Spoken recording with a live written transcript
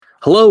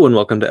Hello and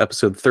welcome to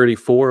episode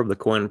 34 of the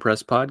Coin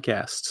Press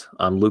podcast.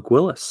 I'm Luke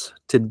Willis.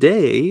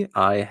 Today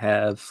I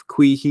have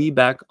Kui He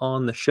back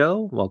on the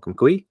show. Welcome,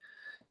 Kui.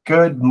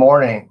 Good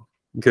morning.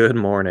 Good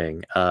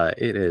morning.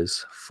 It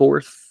is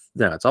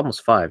it's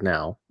almost 5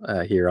 now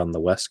here on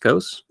the West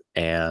Coast,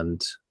 and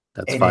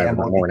that's 5 in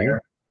the morning.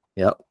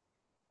 Yep.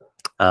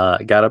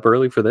 Got up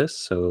early for this,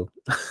 so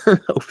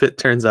hope it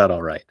turns out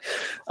all right.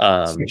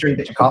 Make sure you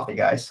get your coffee,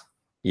 guys.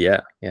 Yeah,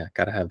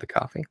 gotta have the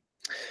coffee.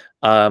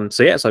 So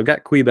I've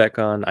got Kui back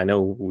on. I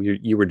know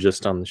you were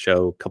just on the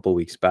show a couple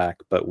weeks back,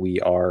 but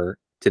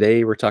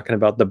today we're talking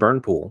about the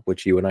burn pool,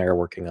 which you and I are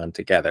working on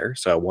together.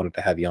 So I wanted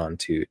to have you on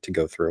to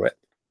go through it.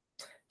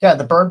 Yeah,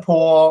 the burn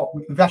pool,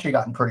 we've actually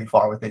gotten pretty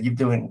far with it. You're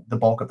doing the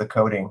bulk of the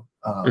coding.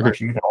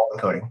 Actually, you're doing all the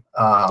coding.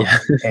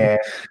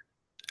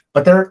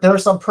 But there are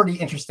some pretty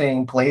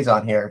interesting plays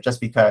on here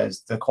just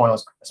because the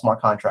Koinos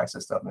smart contract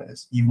system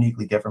is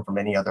uniquely different from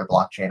any other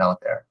blockchain out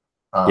there.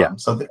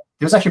 So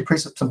there's actually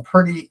some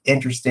pretty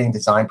interesting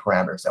design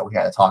parameters that we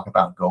had to talk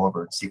about and go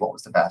over and see what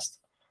was the best.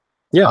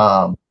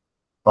 But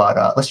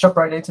let's jump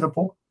right into the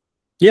pool.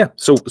 Yeah.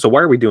 So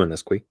why are we doing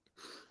this, Kui?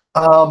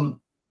 I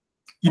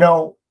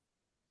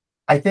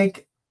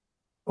think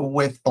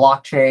with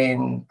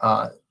blockchain,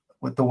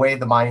 with the way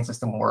the mining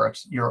system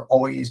works, you're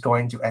always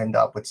going to end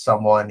up with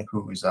someone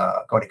who's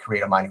going to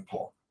create a mining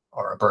pool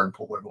or a burn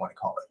pool, whatever you want to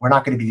call it. We're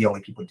not going to be the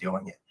only people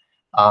doing it.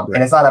 And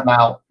it's not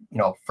about,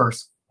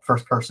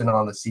 first person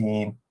on the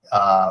scene.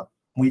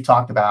 We've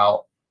talked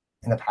about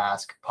in the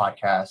past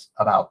podcast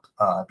about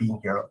being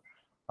here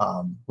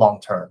long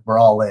term. We're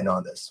all in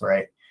on this,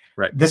 right?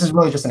 Right. This is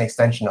really just an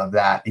extension of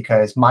that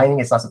because mining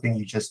is not something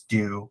you just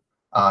do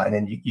and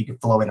then you can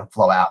flow in and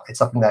flow out. It's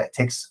something that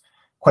takes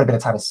quite a bit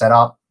of time to set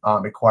up.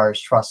 Requires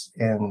trust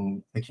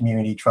in the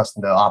community, trust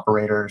in the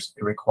operators.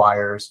 It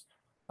requires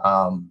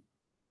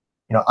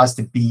us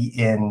to be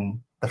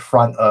in the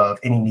front of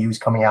any news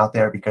coming out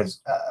there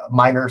because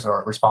miners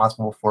are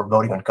responsible for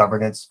voting on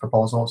governance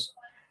proposals.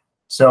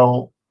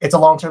 So it's a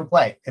long-term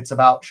play. It's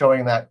about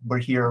showing that we're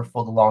here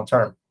for the long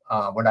term.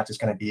 We're not just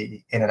going to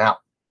be in and out.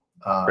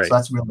 Right. So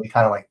that's really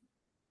kind of like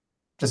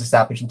just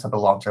establishing to the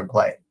long-term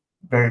play.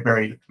 Very,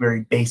 very,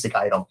 very basic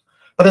item.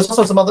 But there's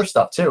also some other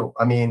stuff too.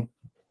 I mean,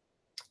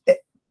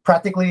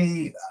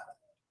 practically,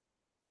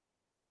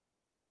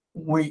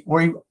 we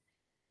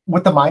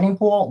with the mining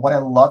pool, what I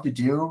love to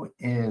do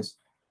is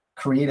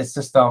create a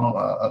system,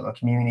 a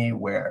community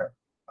where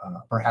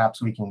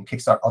perhaps we can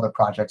kickstart other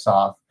projects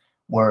off,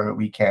 where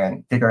we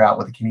can figure out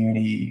what the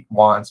community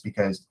wants,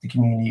 because the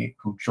community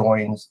who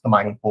joins the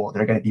mining pool,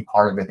 they're going to be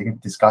part of it. They're going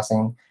to be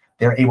discussing.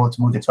 They're able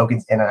to move the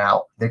tokens in and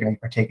out. They're going to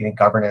be partaking in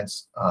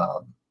governance.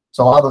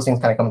 So a lot of those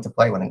things kind of come into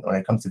play when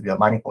it comes to the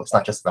mining pool. It's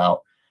not just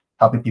about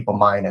helping people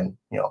mine and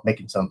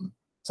making some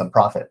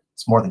profit.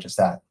 It's more than just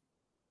that.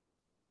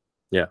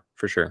 Yeah,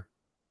 for sure.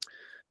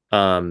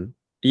 And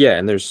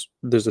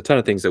there's a ton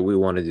of things that we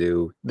want to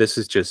do. This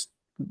is just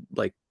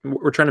like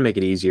we're trying to make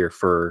it easier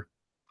for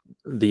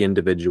the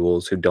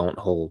individuals who don't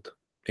hold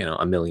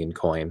a million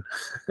coin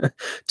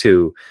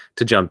to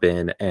jump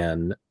in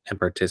and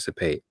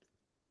participate,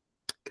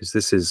 because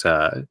this is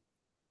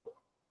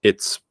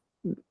it's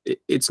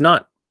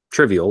not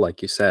trivial,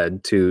 like you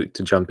said, to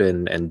jump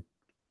in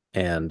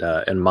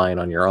and mine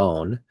on your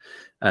own.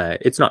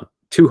 It's not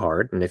too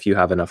hard, and if you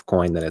have enough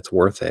coin, then it's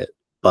worth it.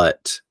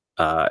 But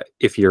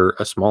if you're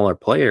a smaller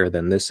player,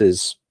 then this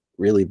is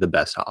really the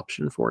best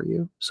option for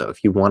you. So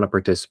if you want to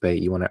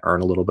participate, you want to earn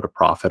a little bit of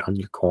profit on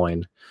your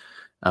coin,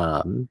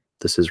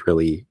 this is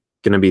really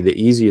going to be the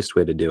easiest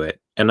way to do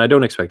it. And I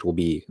don't expect we'll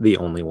be the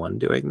only one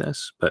doing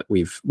this, but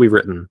we've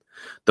written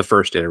the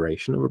first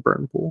iteration of a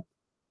burn pool.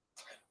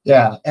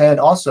 Yeah,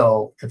 and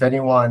also if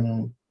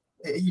anyone,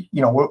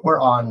 we're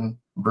on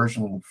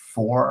version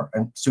 4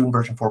 and soon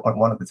version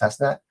 4.1 of the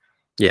testnet.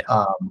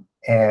 Yeah.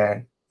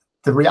 And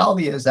the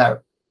reality is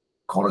that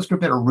Koinos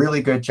Group did a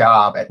really good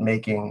job at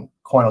making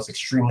Koinos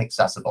extremely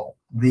accessible.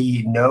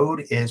 The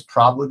node is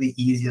probably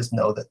the easiest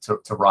node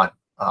to run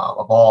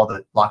of all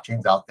the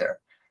blockchains out there.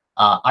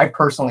 I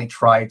personally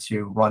try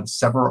to run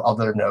several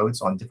other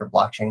nodes on different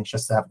blockchains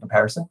just to have a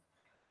comparison.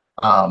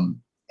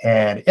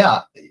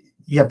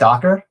 You have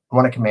Docker,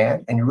 run a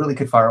command, and you really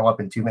could fire them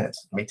up in 2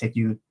 minutes. It may take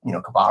you,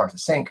 a couple hours to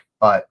sync,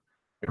 but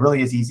it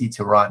really is easy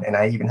to run. And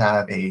I even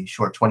have a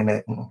short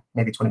 20-minute,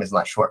 maybe 20 minutes,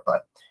 not short,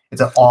 but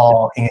it's an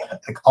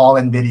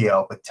all-in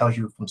video that tells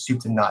you from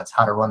soup to nuts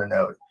how to run a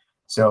node.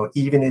 So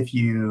even if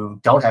you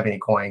don't have any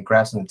coin,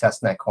 grab some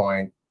testnet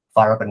coin,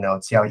 fire up a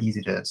node, see how easy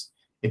it is.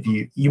 If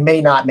you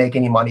may not make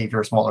any money if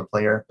you're a smaller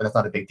player, but that's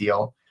not a big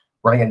deal.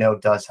 Running a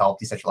node does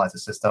help decentralize the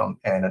system,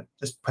 and it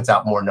just puts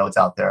out more nodes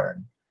out there,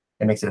 and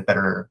it makes it a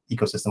better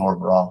ecosystem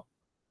overall.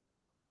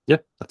 Yeah,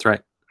 that's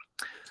right.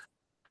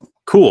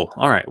 Cool.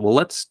 All right. Well,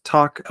 let's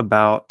talk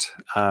about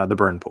the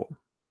burn pool.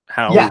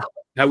 How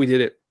we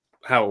did it,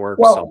 how it works.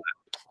 Well,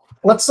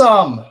 let's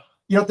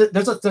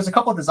there's a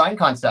couple of design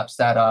concepts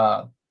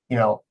that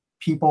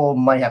people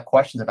might have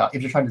questions about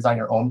if you're trying to design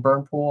your own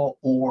burn pool,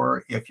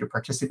 or if you're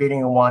participating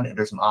in one and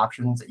there's some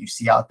options that you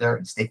see out there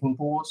in staking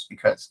pools,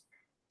 because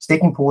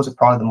staking pools are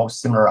probably the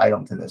most similar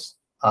item to this.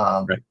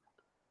 Right.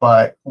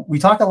 But we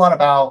talked a lot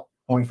about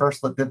when we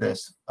first looked at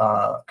this,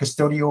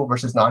 custodial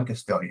versus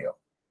non-custodial.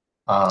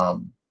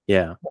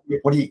 Yeah.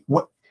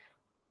 What?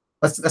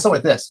 Let's start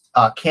with this.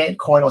 Can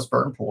Koinos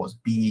burn pools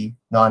be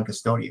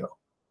non-custodial?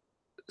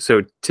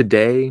 So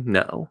today,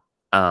 no.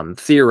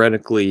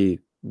 Theoretically,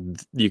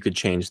 you could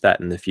change that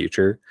in the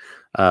future.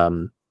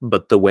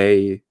 But the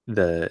way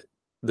the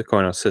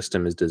Koinos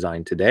system is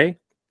designed today,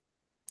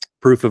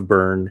 proof of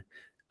burn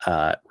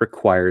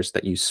requires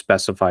that you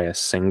specify a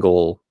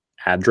single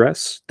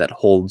address that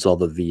holds all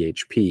the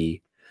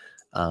VHP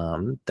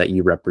that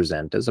you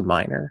represent as a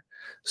miner.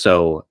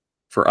 So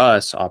for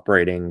us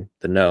operating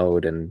the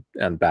node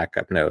and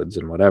backup nodes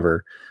and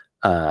whatever,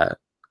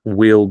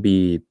 we'll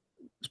be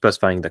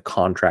specifying the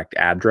contract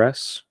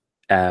address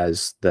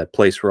as the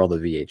place where all the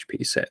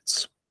VHP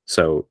sits.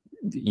 So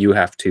you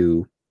have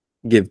to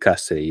give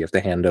custody. You have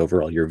to hand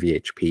over all your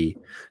VHP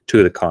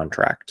to the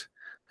contract.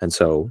 And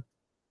so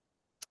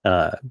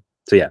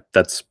yeah,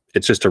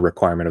 it's just a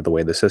requirement of the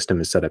way the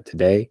system is set up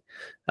today.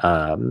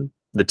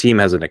 The team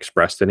hasn't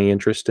expressed any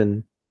interest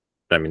in,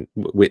 I mean,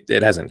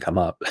 it hasn't come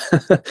up.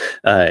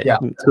 Yeah.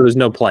 So there's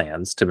no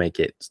plans to make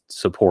it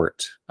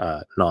support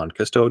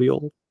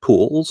non-custodial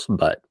pools,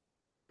 but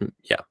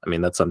yeah, I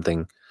mean, that's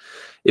something,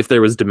 if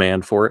there was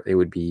demand for it, it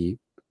would be,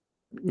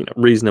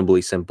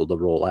 reasonably simple to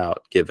roll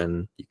out,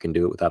 given you can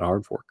do it without a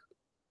hard fork.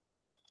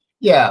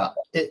 Yeah,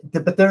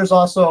 but there's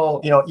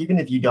also, even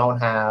if you don't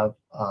have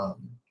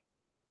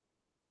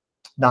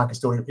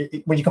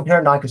non-custodial, when you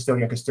compare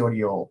non-custodial and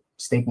custodial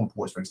staking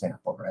pools, for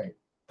example, right?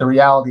 The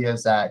reality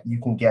is that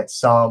you can get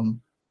some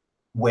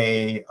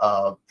way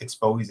of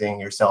exposing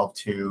yourself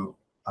to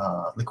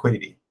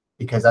liquidity,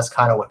 because that's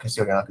kind of what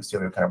custodial and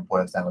non-custodial kind of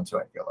boils down to,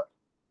 I feel like.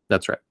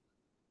 That's right.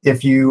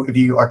 If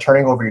you are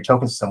turning over your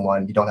tokens to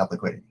someone, you don't have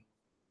liquidity.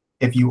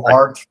 If you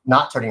are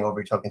not turning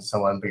over your tokens to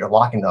someone, but you're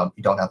locking them,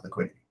 you don't have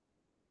liquidity.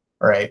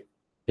 All right.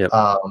 Yep.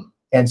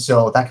 And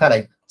so that kind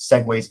of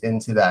segues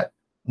into that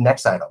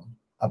next item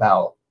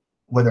about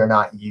whether or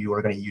not you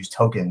are going to use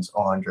tokens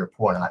on your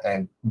pool or not.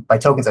 And by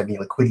tokens, I mean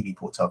liquidity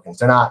pool tokens.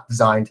 They're not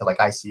designed to like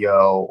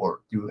ICO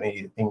or do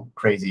anything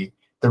crazy.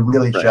 They're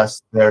really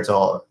just there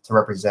to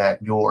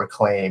represent your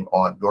claim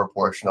on your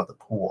portion of the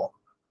pool.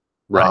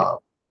 Right.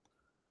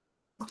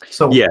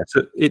 So yeah,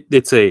 so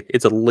it's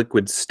a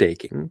liquid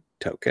staking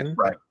token,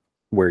 right,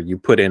 where you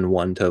put in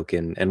one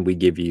token and we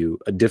give you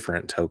a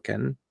different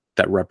token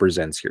that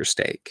represents your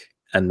stake,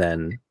 and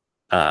then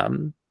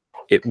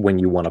when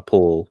you want to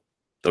pull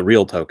the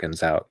real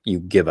tokens out, you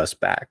give us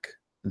back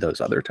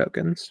those other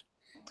tokens,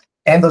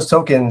 and those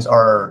tokens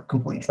are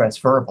completely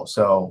transferable.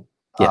 So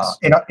yes,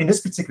 in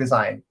this particular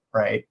design,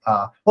 right?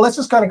 Well, let's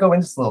just kind of go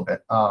into this a little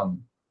bit.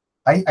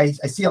 I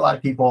see a lot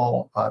of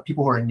people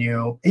who are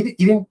new,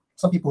 even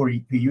some people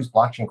who use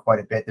blockchain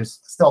quite a bit. There's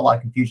still a lot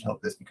of confusion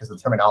with this because the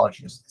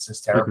terminology is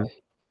just terrible. Mm-hmm.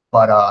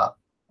 But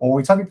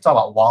when people talk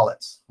about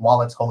wallets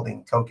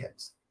holding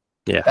tokens,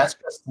 yeah, that's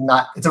just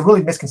not. It's a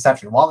really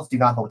misconception. Wallets do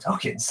not hold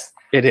tokens.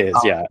 It is,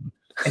 yeah.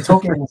 And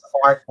tokens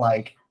aren't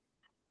like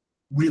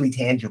really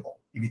tangible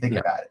if you think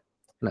about it.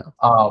 No.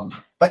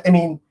 But I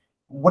mean,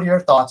 what are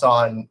your thoughts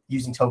on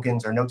using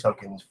tokens or no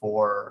tokens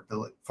for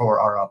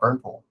our burn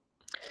pool?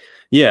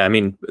 Yeah, I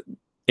mean,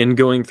 in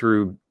going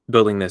through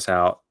building this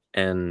out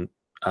and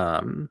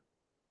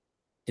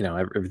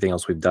everything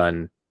else we've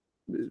done,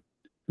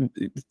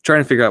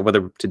 trying to figure out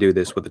whether to do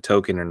this with a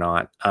token or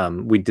not,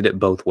 we did it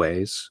both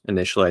ways.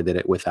 Initially, I did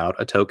it without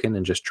a token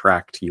and just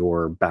tracked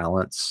your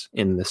balance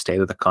in the state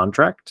of the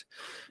contract,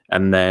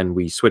 and then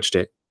we switched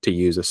it to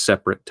use a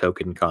separate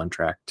token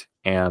contract,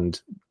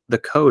 and the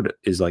code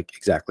is like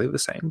exactly the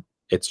same.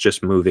 It's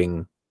just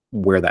moving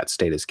where that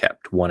state is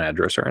kept, one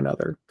address or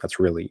another. That's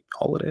really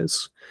all it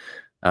is.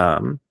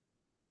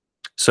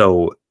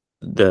 So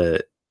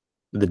the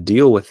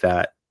deal with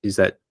that is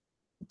that,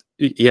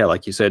 yeah,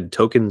 like you said,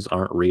 tokens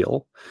aren't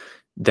real.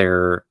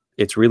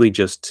 It's really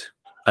just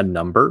a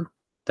number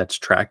that's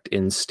tracked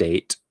in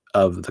state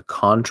of the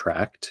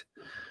contract,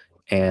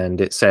 and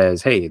it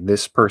says, hey,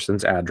 this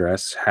person's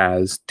address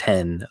has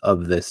 10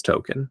 of this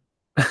token.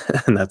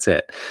 And that's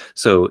it.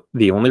 So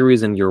the only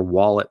reason your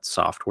wallet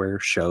software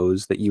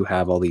shows that you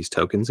have all these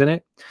tokens in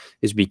it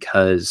is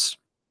because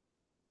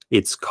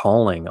it's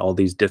calling all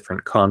these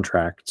different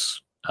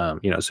contracts,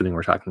 assuming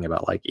we're talking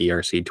about like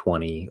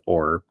ERC20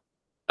 or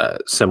a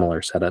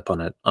similar setup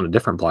on a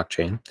different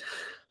blockchain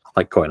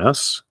like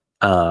Koinos.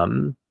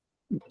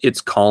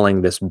 It's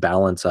calling this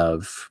balance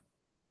of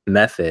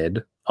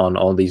method on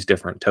all these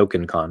different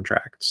token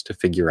contracts to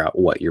figure out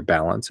what your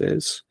balance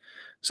is.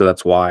 So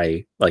that's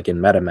why, like in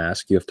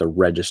MetaMask, you have to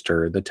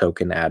register the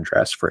token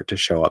address for it to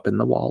show up in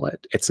the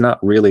wallet. It's not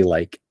really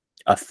like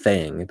a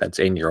thing that's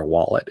in your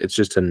wallet. It's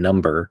just a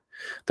number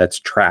that's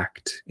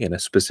tracked in a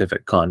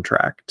specific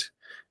contract.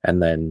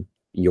 And then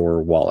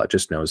your wallet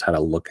just knows how to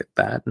look at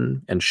that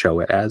and show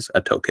it as a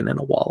token in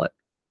a wallet.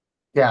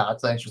 Yeah,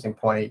 that's an interesting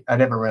point. I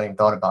never really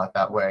thought about it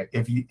that way.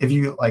 If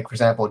you like, for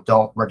example,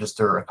 don't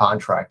register a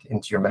contract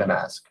into your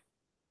MetaMask,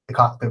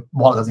 the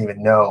wallet doesn't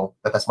even know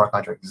that that smart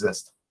contract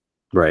exists.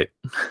 Right.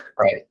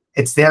 right?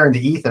 It's there in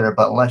the ether,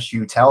 but unless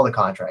you tell the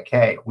contract,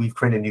 hey, we've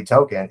created a new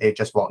token, it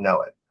just won't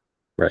know it.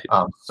 Right.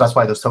 So that's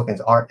why those tokens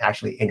aren't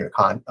actually in your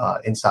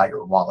inside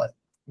your wallet.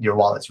 Your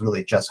wallet's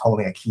really just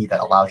holding a key that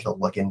allows you to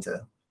look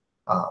into,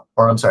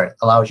 or I'm sorry,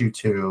 allows you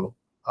to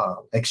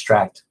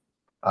extract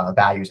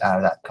values out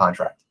of that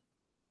contract.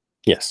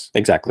 Yes,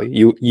 exactly.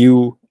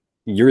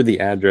 You're the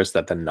address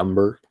that the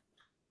number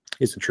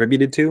is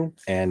attributed to,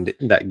 and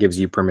that gives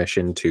you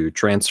permission to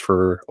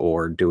transfer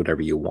or do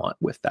whatever you want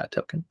with that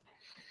token.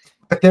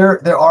 But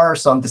there are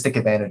some distinct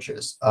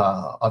advantages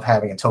of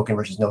having a token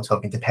versus no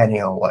token,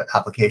 depending on what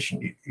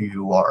application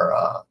you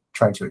are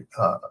trying to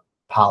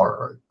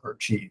power or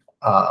achieve.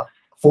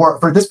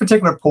 For this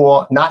particular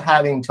pool, not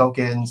having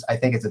tokens, I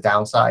think it's a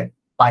downside.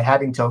 By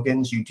having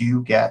tokens, you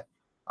do get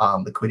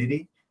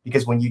liquidity,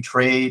 because when you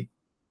trade,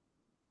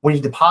 when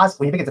you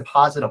make a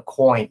deposit of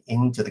coin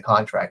into the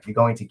contract, you're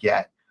going to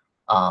get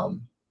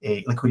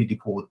a liquidity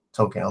pool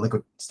token, a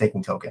liquid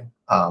staking token.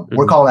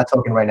 We're calling that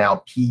token right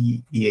now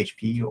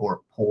PVHP,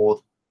 or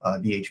pooled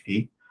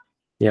VHP.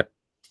 Yep.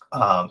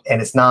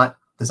 And it's not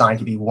designed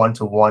to be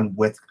one-to-one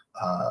with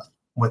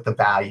the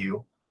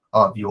value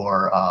of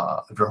your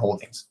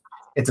holdings.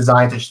 It's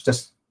designed to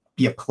just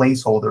be a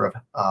placeholder of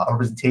a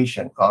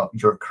representation of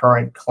your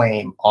current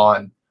claim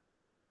on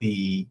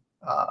the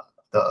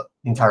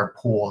entire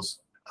pool's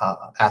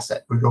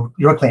asset, or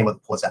your claim of the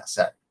pool's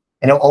asset.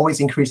 And it'll always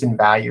increase in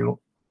value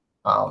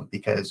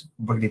because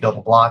we're going to be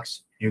building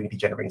blocks, you're going to be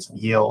generating some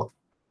yield.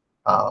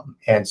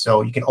 And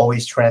so you can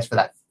always transfer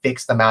that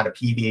fixed amount of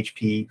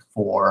PVHP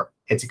for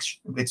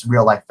its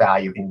real life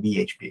value in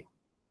VHP.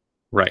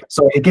 Right.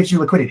 So it gives you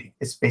liquidity.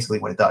 It's basically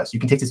what it does. You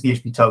can take this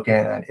VHP token,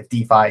 and if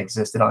DeFi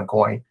existed on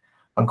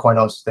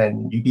Koinos,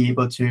 then you'd be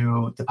able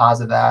to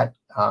deposit that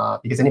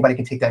because anybody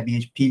can take that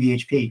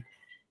PVHP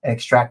and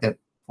extract it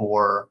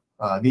for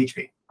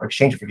VHP, or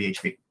exchange it for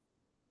VHP.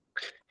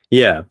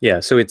 Yeah.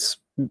 So it's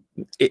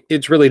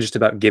really just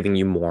about giving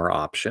you more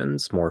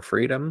options, more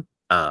freedom.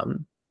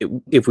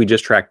 If we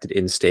just tracked it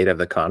in state of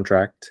the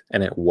contract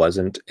and it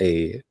wasn't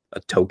a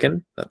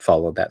token that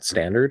followed that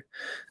standard,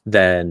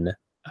 then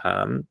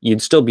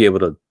you'd still be able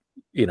to,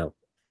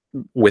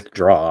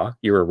 withdraw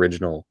your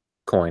original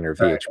coin or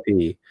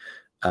VHP.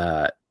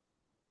 Right.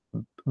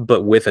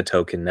 But with a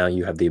token, now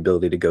you have the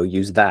ability to go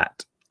use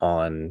that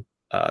on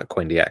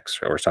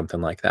CoinDX or something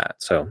like that.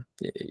 So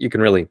you can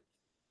really,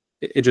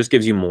 it just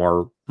gives you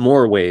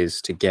more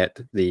ways to get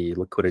the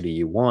liquidity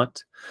you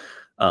want,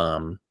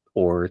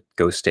 or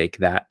go stake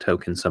that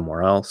token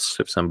somewhere else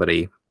if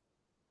somebody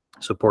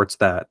supports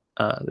that.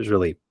 There's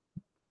really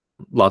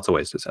lots of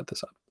ways to set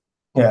this up.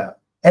 Yeah.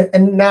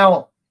 And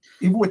now,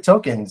 even with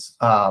tokens,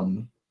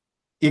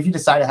 if you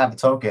decide to have a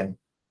token,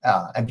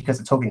 and because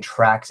the token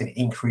tracks an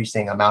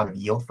increasing amount of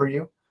yield for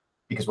you,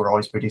 because we're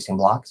always producing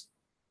blocks,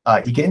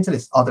 you get into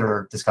this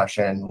other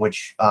discussion,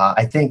 which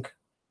I think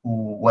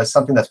was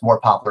something that's more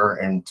popular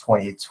in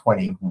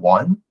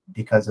 2021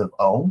 because of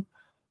OHM.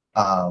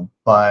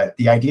 But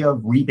the idea of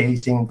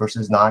rebasing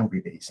versus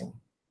non-rebasing.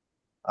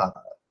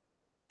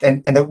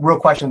 And the real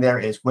question there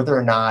is whether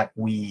or not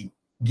we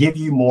give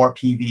you more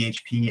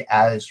PVHP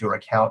as your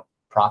account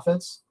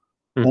profits,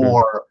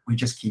 or we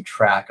just keep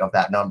track of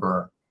that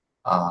number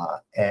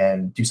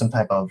and do some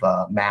type of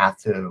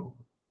math to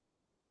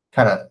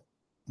kind of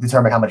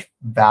determine how much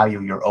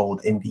value you're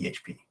owed in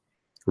VHP.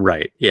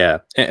 Right. Yeah.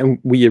 And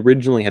we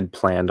originally had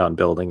planned on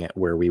building it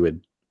where we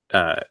would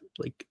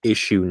like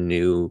issue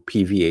new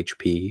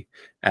PVHP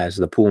as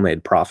the pool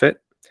made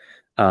profit.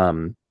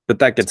 But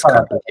that gets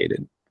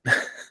complicated.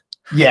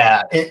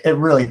 Yeah, it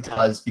really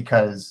does,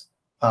 because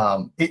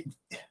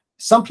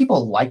some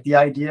people like the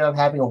idea of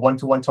having a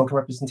one-to-one token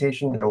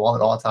representation in their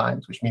wallet at all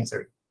times, which means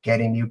they're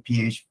getting new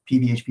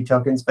PVHP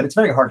tokens, but it's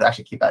very hard to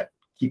actually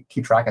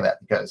keep track of that,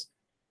 because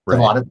there's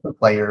a lot of different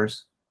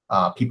players,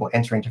 people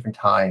entering different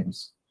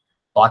times.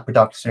 Block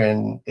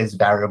production is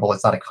variable.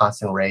 It's not a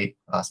constant rate.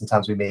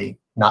 Sometimes we may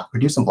not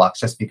produce some blocks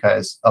just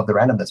because of the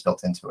randomness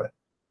built into it.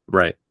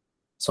 Right.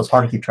 So it's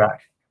hard to keep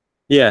track.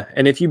 Yeah.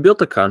 And if you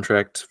built a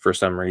contract for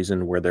some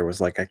reason where there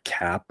was like a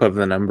cap of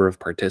the number of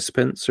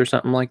participants or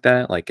something like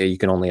that, like you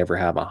can only ever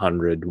have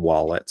 100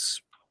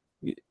 wallets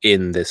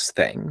in this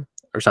thing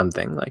or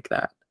something like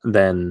that,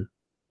 then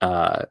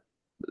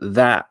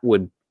that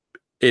would,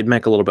 it'd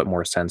make a little bit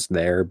more sense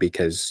there,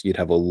 because you'd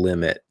have a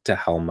limit to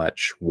how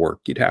much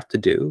work you'd have to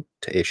do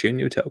to issue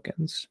new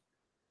tokens.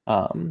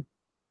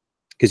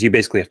 Because you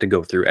basically have to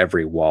go through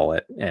every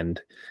wallet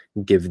and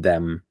give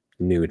them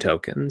new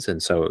tokens.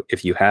 And so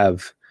if you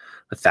have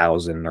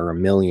 1,000 or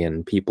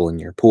 1,000,000 people in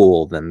your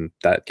pool, then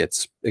that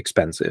gets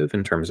expensive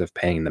in terms of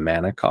paying the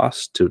mana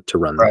cost to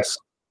run this.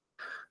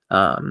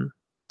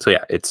 So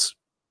yeah, it's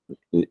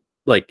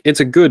like, it's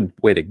a good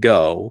way to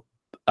go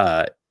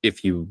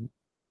if you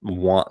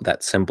want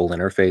that simple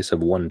interface of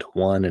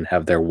one-to-one and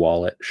have their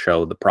wallet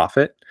show the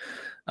profit.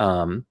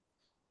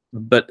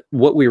 But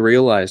what we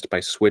realized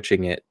by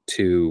switching it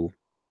to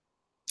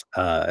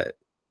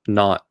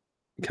not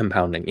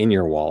compounding in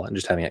your wallet and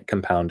just having it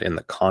compound in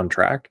the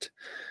contract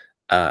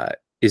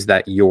is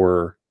that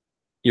your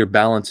your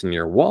balance in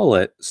your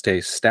wallet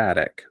stays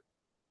static,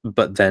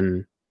 but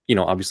then,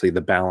 obviously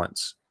the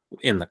balance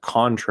in the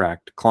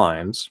contract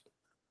climbs.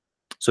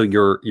 So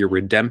your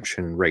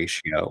redemption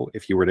ratio,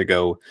 if you were to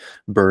go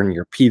burn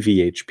your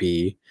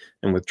PVHP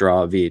and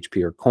withdraw a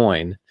VHP or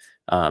coin,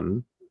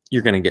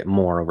 you're going to get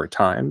more over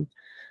time.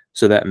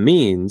 So that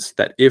means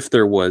that if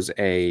there was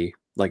a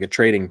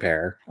trading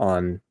pair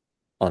on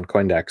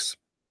Coindex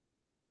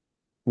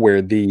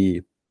where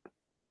the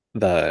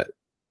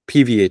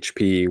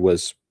PVHP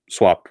was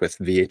swapped with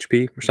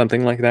VHP or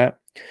something like that,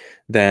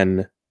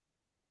 then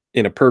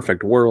in a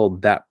perfect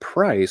world, that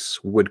price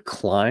would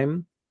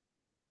climb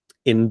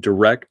in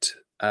direct,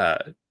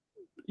 it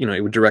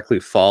would directly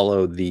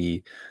follow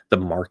the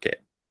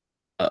market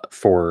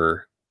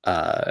for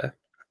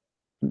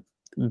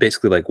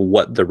basically like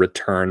what the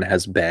return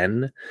has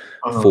been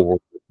for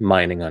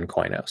mining on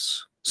Koinos.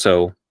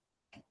 So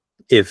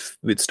if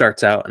it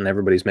starts out and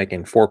everybody's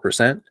making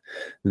 4%,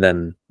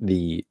 then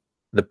the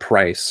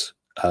price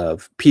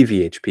of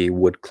PVHP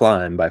would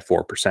climb by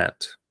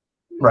 4%.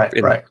 Right.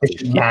 It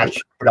should match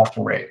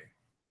production rate.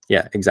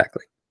 Yeah,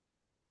 exactly.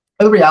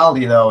 The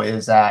reality, though,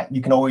 is that you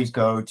can always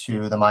go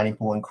to the mining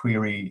pool and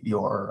query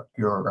your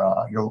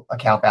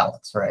account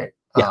balance, right?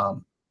 Yeah.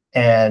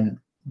 And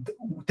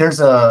there's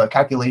a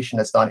calculation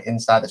that's done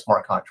inside the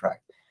smart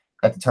contract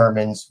that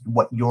determines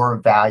what your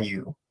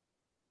value,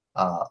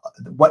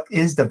 what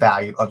is the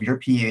value of your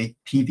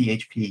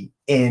PVHP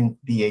in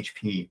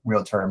VHP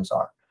real terms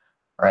are,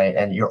 right?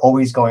 And you're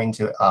always going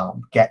to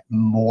get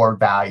more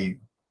value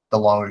the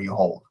longer you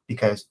hold,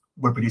 because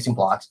we're producing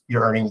blocks,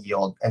 you're earning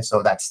yield. And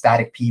so that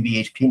static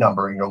PVHP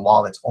number in your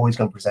wallet's always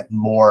going to present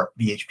more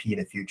VHP in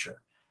the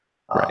future.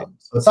 Right.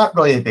 So it's not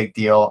really a big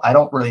deal. I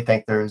don't really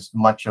think there's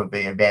much of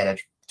an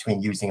advantage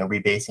between using a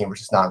rebasing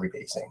versus not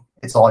rebasing.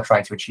 It's all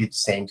trying to achieve the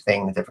same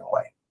thing in a different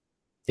way.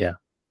 Yeah.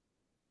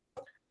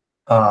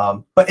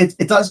 But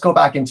it does go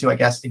back into, I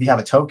guess, if you have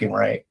a token,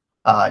 right?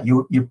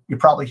 You're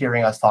probably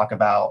hearing us talk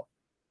about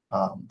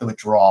the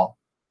withdrawal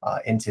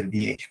into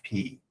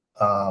VHP.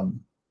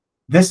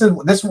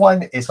 This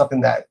one is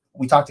something that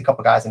we talked to a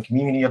couple guys in the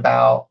community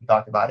about. We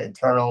talked about it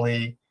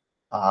internally,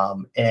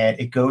 and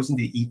it goes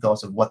into the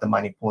ethos of what the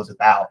mining pool is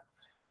about.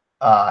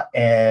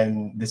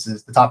 And this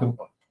is the topic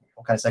we'll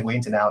kind of segue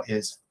into now,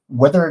 is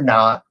whether or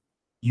not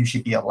you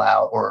should be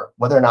allowed, or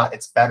whether or not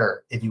it's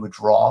better if you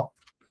withdraw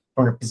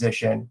from your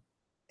position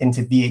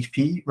into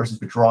VHP versus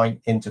withdrawing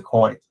into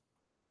coin.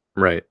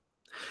 Right.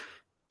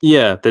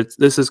 Yeah,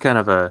 this is kind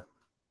of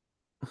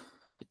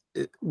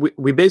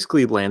we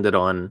basically landed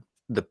on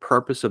the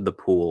purpose of the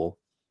pool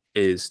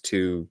is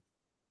to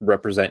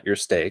represent your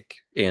stake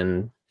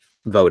in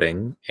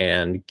voting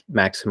and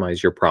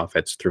maximize your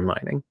profits through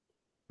mining,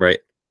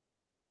 right?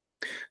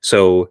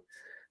 So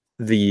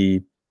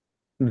the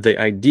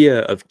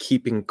idea of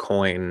keeping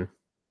coin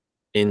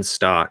in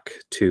stock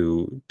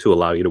to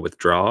allow you to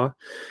withdraw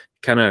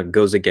kind of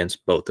goes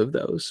against both of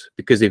those,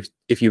 because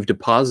if you've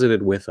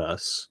deposited with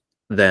us,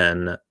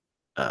 then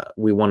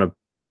we want to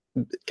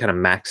kind of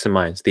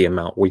maximize the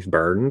amount we've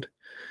burned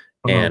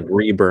and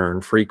reburn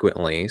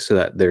frequently, so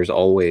that there's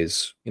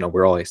always,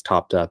 we're always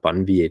topped up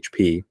on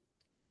VHP,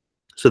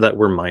 so that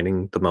we're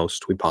mining the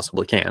most we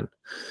possibly can.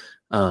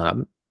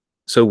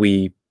 So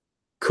we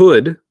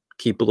could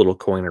keep a little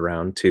coin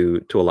around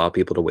to allow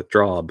people to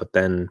withdraw, but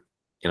then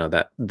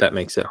that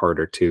makes it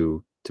harder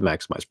to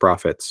maximize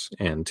profits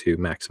and to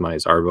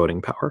maximize our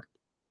voting power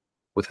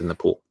within the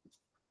pool.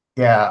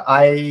 Yeah,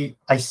 I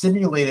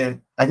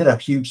did a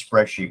huge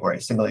spreadsheet where I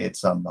simulated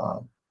some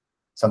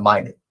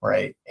mining,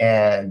 right?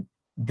 And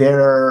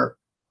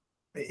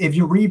if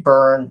you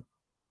reburn,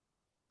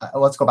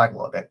 let's go back a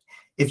little bit.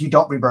 If you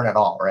don't reburn at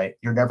all, right,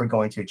 you're never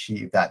going to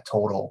achieve that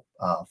total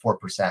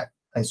 4%.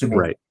 Assuming,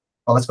 right.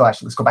 Well, let's go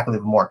back a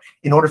little bit more.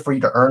 In order for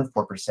you to earn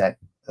 4%,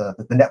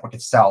 the network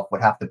itself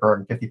would have to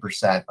burn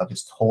 50% of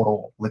its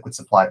total liquid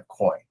supply of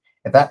coin.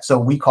 So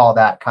we call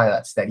that kind of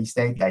that steady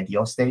state, the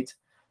ideal state.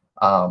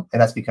 And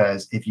that's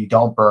because if you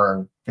don't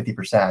burn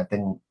 50%,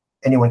 then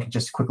anyone can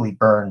just quickly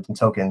burn some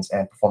tokens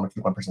and perform a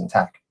 51%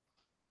 attack.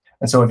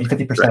 And so if you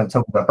 50% of the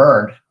tokens are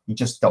burned, you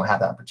just don't have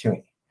that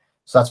opportunity.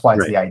 So that's why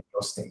it's the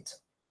ideal state.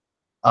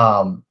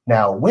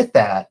 Now with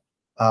that,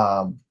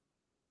 what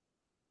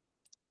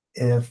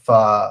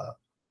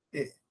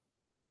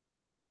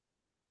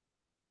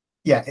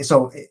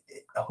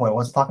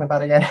was I talking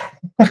about again?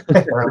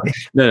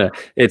 No,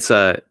 it's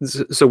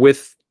so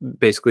with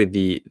basically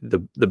the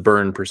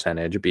burn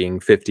percentage being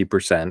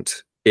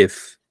 50%,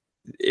 if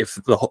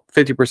the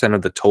 50%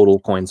 of the total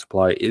coin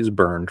supply is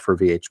burned for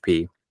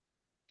VHP,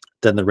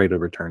 then the rate of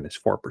return is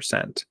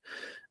 4%.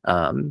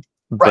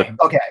 Right.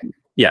 Okay.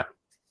 Yeah.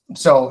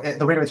 So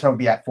the rate of return would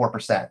be at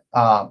 4%.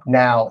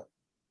 Now,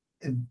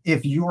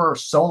 if you were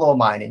solo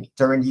mining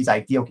during these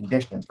ideal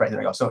conditions, right, there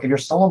we go. So if you're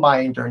solo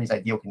mining during these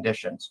ideal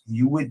conditions,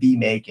 you would be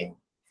making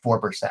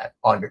 4%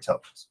 on your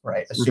tokens,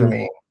 right?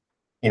 Assuming,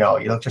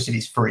 your electricity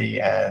is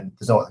free and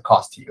there's no other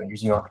cost to you and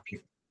using your own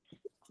computer.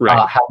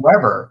 Right.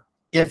 However,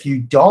 if you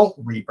don't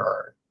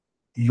reburn,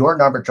 your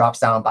number drops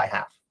down by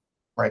half,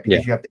 right? Yeah.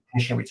 Because you have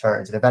diminishing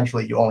returns, and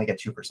eventually you only get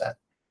 2%.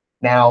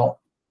 Now,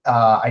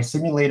 I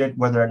simulated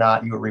whether or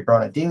not you would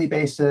reburn on a daily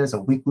basis,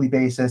 a weekly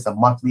basis, a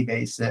monthly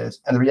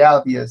basis, and the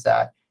reality is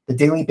that the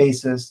daily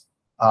basis,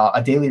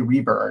 a daily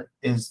reburn,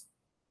 is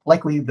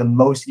likely the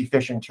most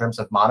efficient in terms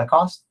of mana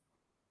cost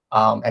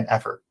and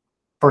effort.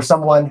 For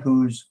someone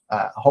who's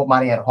home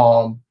mining at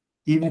home,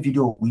 even if you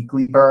do a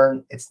weekly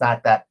burn, it's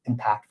not that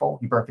impactful.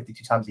 You burn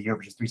 52 times a year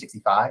versus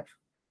 365.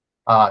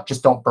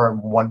 Just don't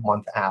burn 1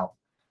 month out.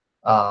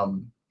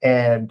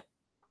 And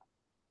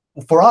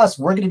for us,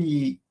 we're going to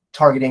be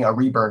targeting a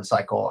reburn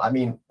cycle. I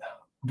mean,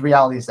 the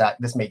reality is that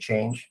this may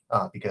change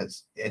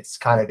because it's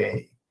kind of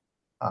a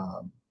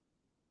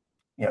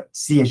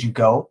see as you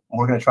go.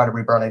 We're going to try to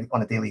reburn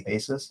on a daily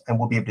basis, and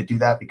we'll be able to do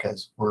that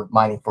because we're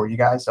mining for you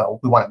guys.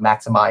 So we want to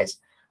maximize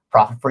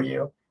profit for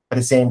you. But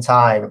at the same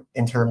time,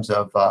 in terms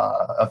of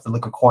the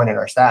liquid coin in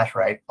our stash,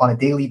 right, on a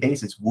daily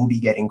basis, we'll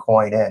be getting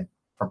coin in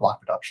from block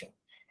production.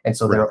 And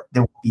so there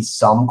will be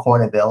some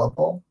coin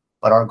available,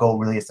 but our goal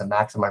really is to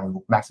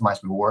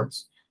maximize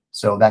rewards.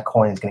 So that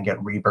coin is going to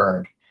get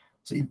reburned.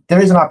 So there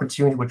is an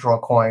opportunity to withdraw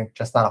coin,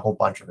 just not a whole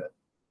bunch of it.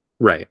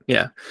 Right.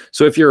 Yeah.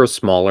 So if you're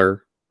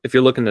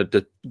looking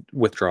to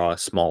withdraw a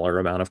smaller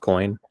amount of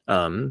coin,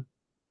 I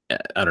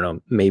don't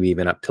know, maybe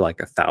even up to like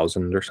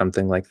 1,000 or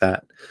something like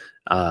that.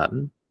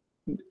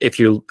 If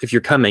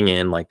you're coming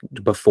in like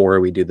before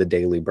we do the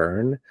daily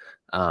burn,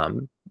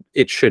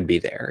 it should be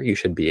there. You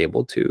should be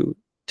able to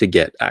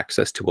get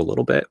access to a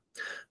little bit.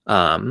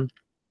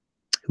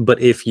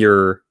 But if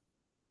you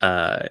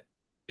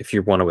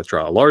want to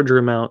withdraw a larger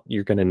amount,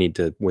 you're going to need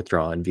to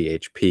withdraw in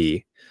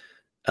VHP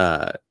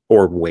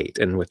or wait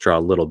and withdraw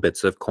little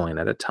bits of coin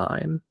at a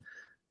time.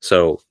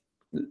 So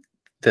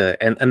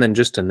and then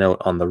just a note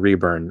on the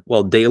reburn,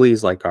 well, daily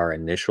is like our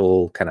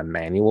initial kind of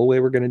manual way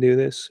we're going to do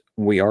this.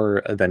 We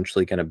are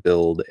eventually going to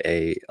build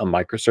a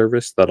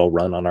microservice that'll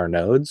run on our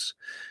nodes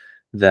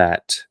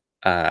that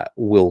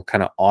will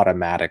kind of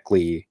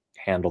automatically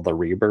handle the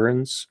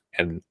reburns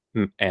and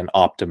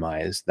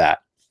optimize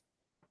that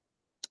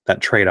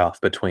trade-off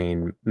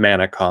between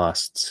mana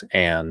costs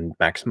and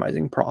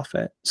maximizing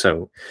profit.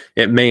 So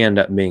it may end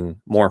up being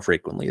more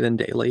frequently than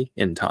daily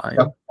in time.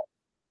 Yep.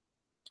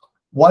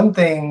 One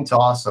thing to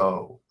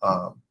also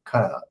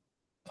kind of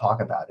talk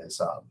about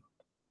is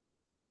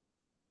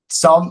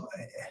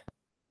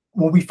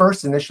when we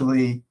first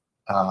initially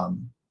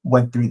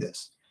went through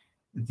this,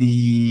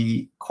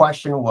 the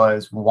question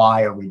was,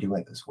 why are we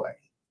doing it this way?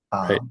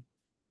 Right.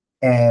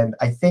 And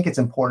I think it's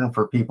important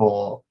for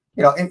people,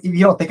 if you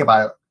don't think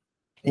about it,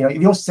 if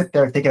you don't sit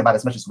there thinking about it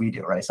as much as we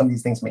do, right? Some of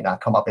these things may not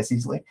come up as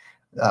easily.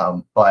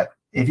 But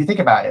if you think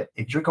about it,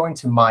 if you're going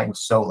to mine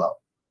solo,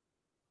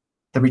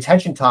 the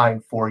retention time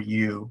for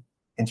you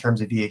in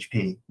terms of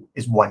VHP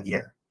is 1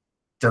 year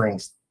during,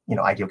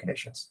 ideal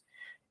conditions.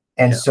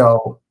 And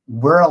so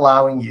we're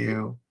allowing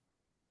you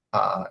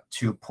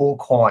to pull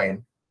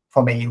coin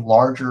from a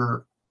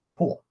larger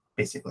pool,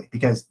 basically,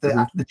 because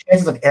the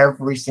chances of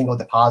every single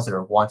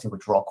depositor wanting to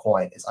withdraw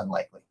coin is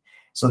unlikely.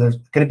 So there's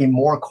going to be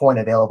more coin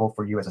available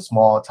for you as a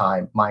small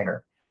time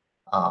miner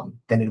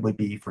than it would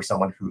be for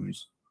someone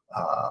who's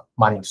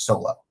mining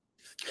solo.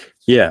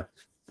 Yeah.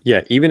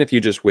 Yeah. Even if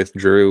you just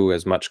withdrew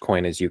as much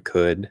coin as you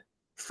could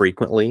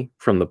frequently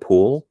from the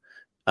pool,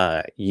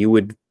 you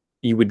would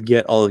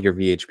get all of your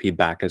VHP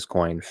back as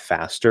coin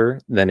faster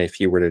than if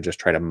you were to just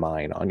try to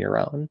mine on your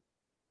own.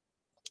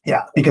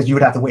 Yeah, because you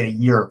would have to wait a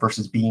year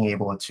versus being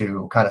able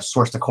to kind of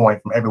source the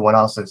coin from everyone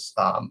else's,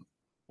 a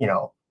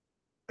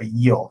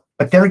yield.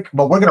 But we're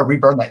going to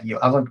reburn that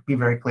yield. I'm going to be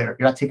very clear.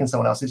 You're not taking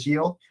someone else's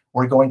yield.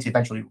 We're going to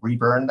eventually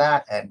reburn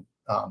that and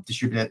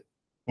distribute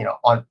it,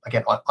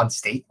 on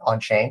state, on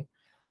chain,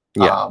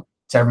 to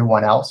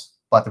everyone else.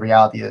 But the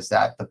reality is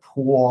that the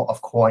pool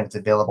of coin that's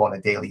available on a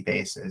daily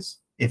basis,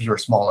 if you're a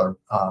smaller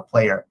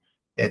player,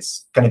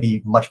 it's going to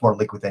be much more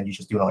liquid than you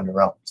just do it on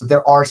your own. So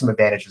there are some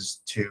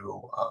advantages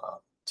to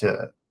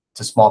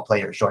small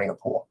players joining a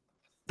pool.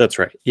 That's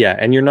right. Yeah,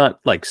 and you're not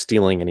like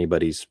stealing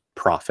anybody's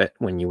profit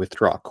when you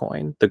withdraw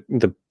coin.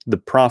 The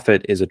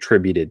profit is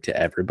attributed to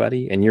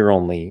everybody, and you're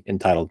only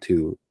entitled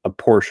to a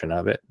portion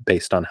of it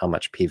based on how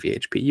much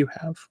PVHP you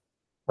have.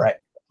 Right.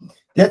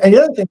 Yeah, and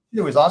the other thing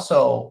too is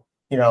also,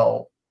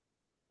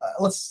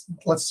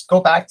 let's go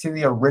back to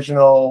the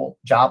original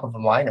job of a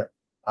miner.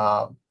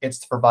 It's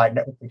to provide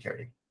network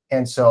security.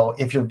 And so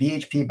if your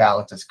VHP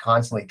balance is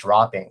constantly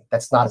dropping,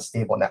 that's not a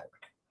stable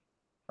network,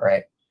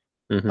 right?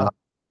 Mm-hmm.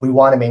 We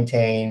want to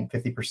maintain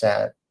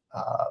 50%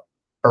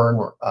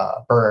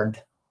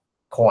 burned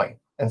coin.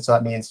 And so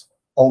that means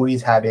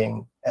always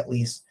having at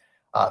least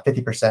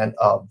 50%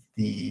 of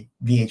the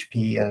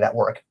VHP in the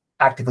network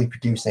actively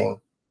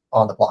producing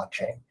on the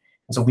blockchain.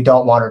 And so we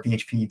don't want our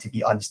VHP to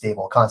be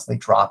unstable, constantly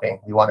dropping.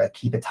 We want to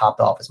keep it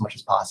topped off as much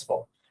as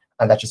possible.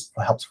 And that just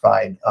helps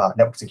provide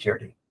network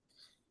security.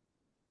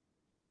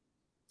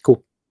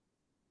 Cool.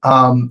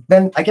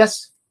 Then I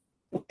guess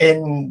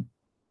in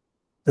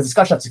the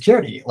discussion of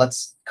security,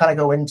 let's kind of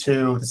go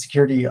into the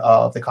security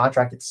of the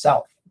contract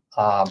itself.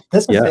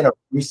 This has been a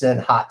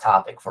recent hot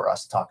topic for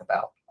us to talk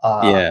about.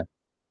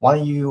 What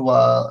do you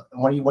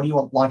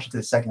launch into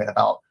this segment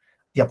about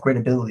the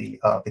upgradability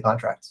of the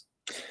contracts?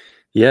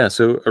 Yeah,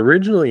 so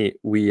originally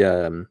we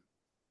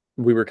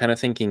were kind of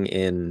thinking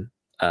in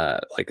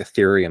like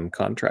Ethereum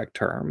contract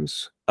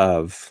terms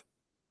of,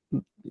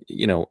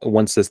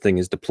 once this thing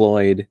is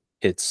deployed,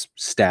 it's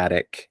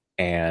static,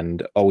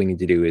 and all we need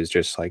to do is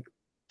just like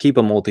keep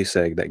a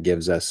multi-sig that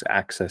gives us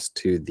access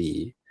to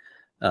the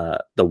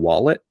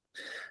wallet,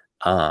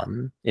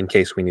 in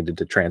case we needed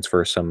to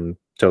transfer some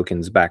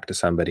tokens back to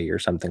somebody or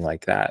something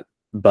like that.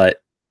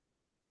 But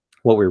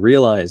what we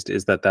realized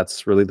is that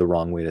that's really the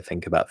wrong way to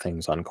think about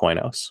things on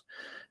Koinos,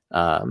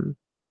 um,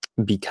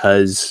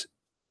 because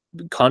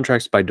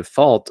contracts by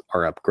default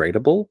are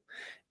upgradable,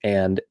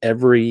 and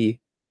every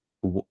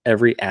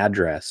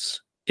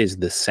address is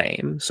the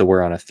same. So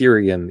where on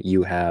Ethereum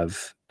you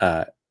have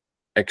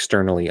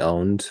externally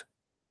owned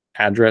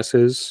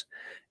addresses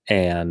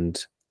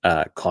and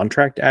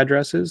contract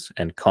addresses,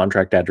 and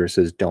contract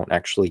addresses don't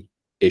actually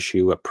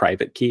issue a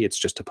private key, it's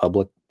just a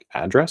public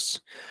address.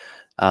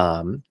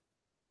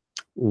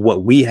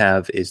 What we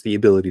have is the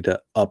ability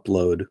to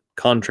upload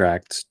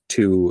contracts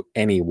to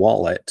any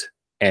wallet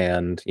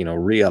and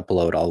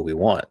re-upload all we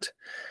want.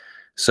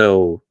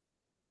 So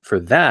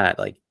for that,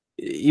 like,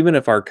 even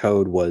if our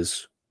code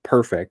was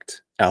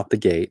perfect out the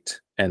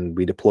gate and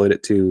we deployed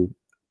it to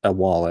a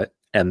wallet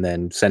and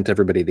then sent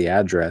everybody the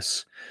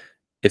address,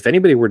 if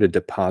anybody were to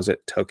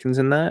deposit tokens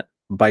in that,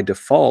 by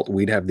default,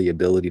 we'd have the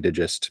ability to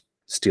just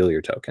steal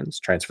your tokens,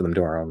 transfer them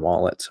to our own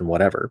wallets and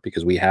whatever,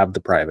 because we have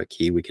the private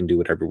key. We can do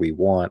whatever we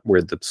want.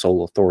 We're the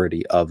sole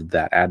authority of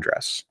that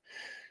address.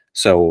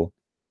 So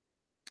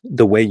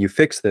the way you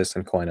fix this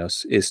in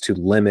Koinos is to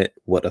limit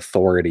what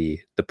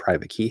authority the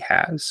private key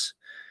has.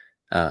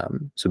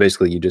 So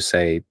basically you just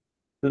say,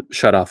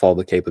 shut off all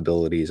the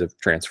capabilities of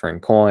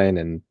transferring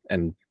coin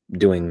and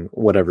doing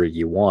whatever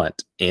you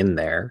want in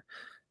there.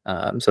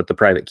 So that the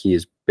private key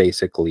is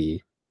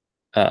basically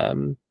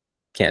can't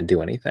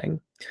do anything.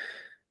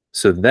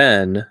 So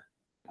then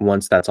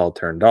once that's all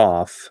turned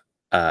off,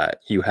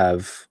 you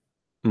have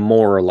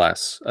more or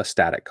less a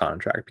static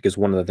contract, because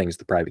one of the things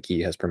the private key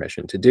has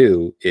permission to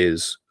do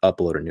is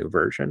upload a new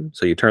version.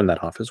 So you turn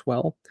that off as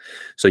well.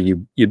 So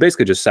you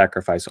basically just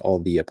sacrifice all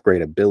the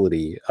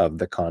upgradability of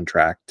the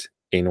contract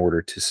in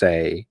order to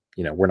say,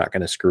 we're not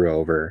going to screw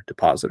over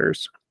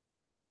depositors.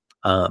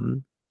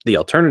 The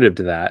alternative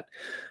to that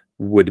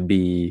would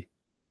be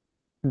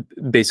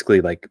basically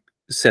like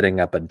setting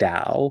up a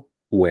DAO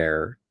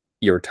where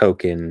your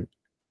token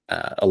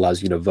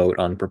allows you to vote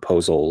on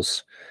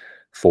proposals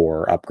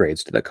for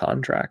upgrades to the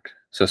contract.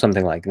 So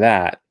something like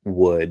that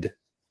would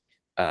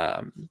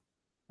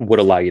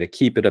allow you to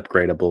keep it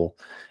upgradable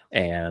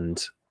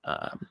and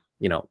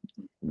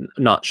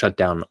not shut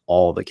down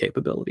all the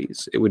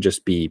capabilities. It would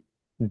just be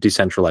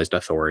decentralized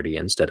authority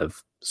instead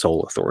of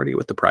sole authority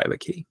with the private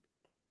key.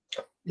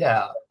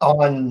 Yeah,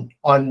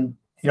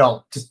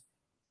 just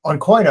on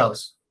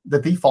Koinos, the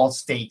default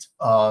state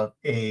of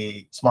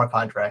a smart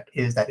contract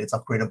is that it's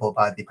upgradable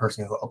by the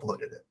person who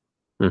uploaded it.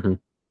 Mm-hmm.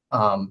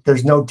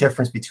 There's no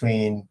difference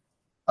between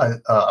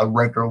a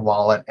regular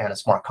wallet and a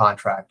smart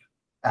contract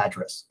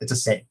address. It's the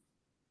same.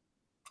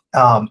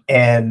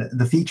 And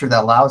the feature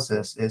that allows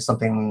this is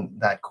something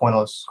that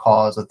Koinos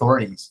calls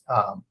authorities.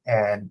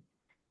 And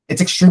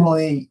it's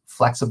extremely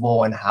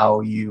flexible in how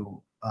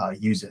you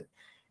use it.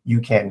 You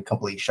can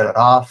completely shut it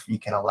off. You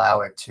can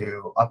allow it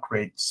to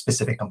upgrade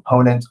specific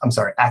components.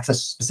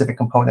 Access specific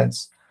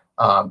components.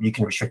 You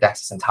can restrict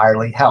access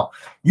entirely. Hell,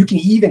 you can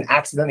even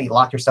accidentally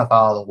lock yourself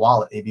out of the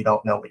wallet if you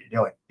don't know what you're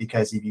doing.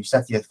 Because if you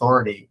set the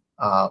authority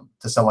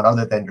to someone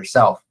other than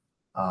yourself,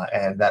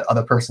 and that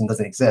other person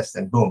doesn't exist,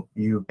 and boom,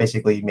 you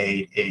basically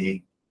made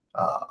a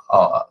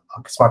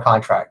smart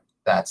contract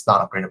that's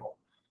not upgradable,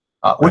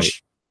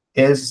 which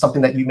is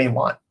something that you may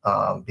want,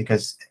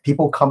 because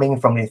people coming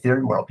from the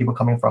Ethereum world, people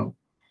coming from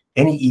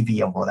any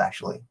EVM world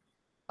actually,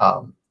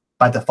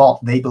 by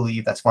default, they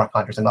believe that smart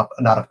contracts are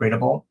not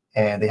upgradable,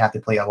 and they have to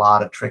play a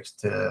lot of tricks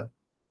to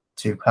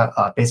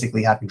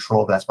basically have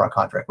control of that smart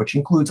contract, which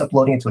includes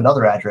uploading it to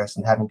another address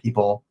and having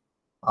people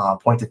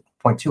point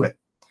to it.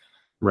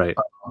 Right.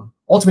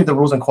 Ultimately, the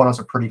rules in Koinos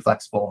are pretty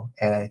flexible,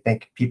 and I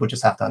think people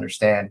just have to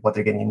understand what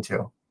they're getting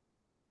into.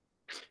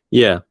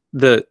 Yeah,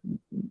 the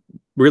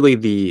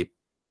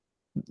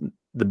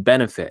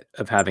benefit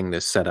of having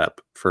this set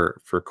up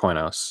for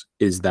Koinos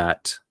is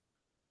that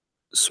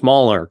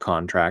smaller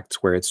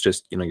contracts where it's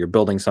just you're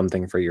building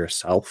something for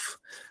yourself,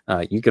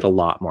 you get a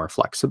lot more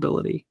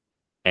flexibility,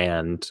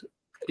 and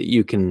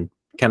you can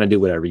kind of do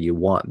whatever you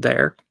want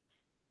there.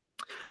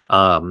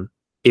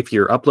 If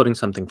you're uploading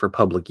something for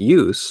public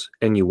use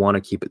and you want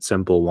to keep it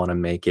simple, want to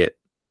make it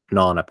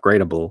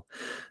non-upgradable,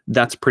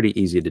 that's pretty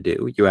easy to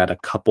do. You add a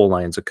couple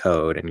lines of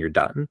code and you're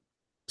done.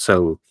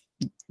 So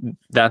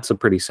that's a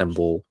pretty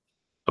simple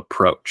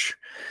approach.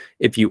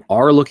 If you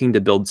are looking to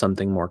build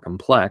something more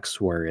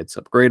complex where it's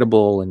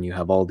upgradable and you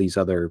have all these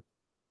other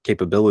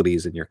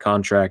capabilities in your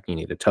contract, you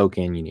need a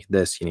token, you need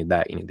this, you need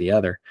that, you need the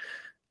other,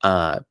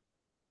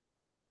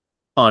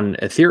 On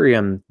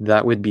Ethereum,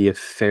 that would be a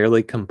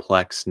fairly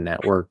complex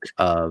network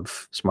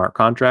of smart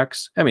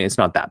contracts. I mean, it's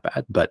not that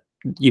bad, but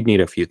you'd need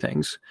a few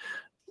things.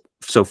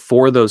 So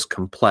for those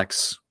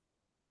complex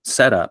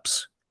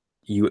setups,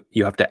 you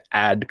have to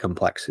add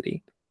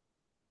complexity.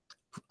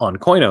 On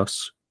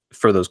Koinos,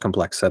 for those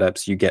complex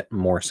setups, you get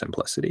more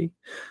simplicity.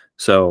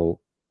 So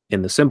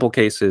in the simple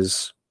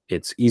cases,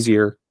 it's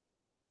easier.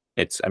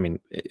 I mean,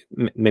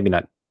 maybe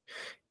not.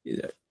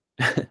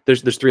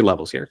 There's three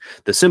levels here.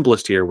 The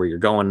simplest tier, where you're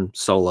going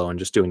solo and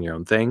just doing your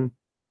own thing,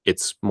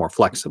 it's more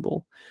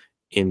flexible.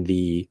 In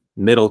the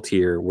middle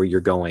tier, where you're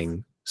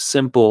going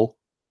simple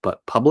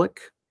but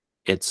public,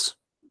 it's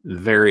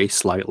very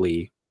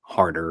slightly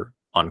harder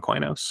on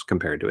Koinos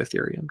compared to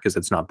Ethereum because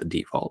it's not the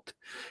default.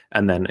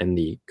 And then in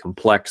the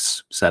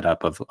complex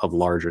setup of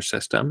larger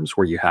systems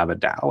where you have a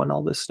DAO and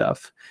all this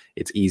stuff,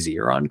 it's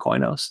easier on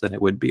Koinos than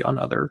it would be on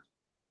other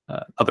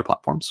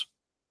platforms.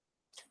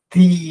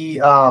 The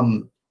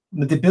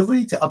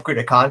ability to upgrade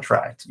a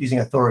contract using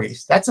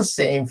authorities, that's the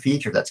same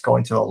feature that's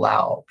going to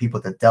allow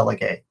people to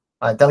delegate.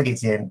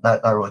 Delegate's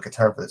not really a good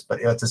term for this, but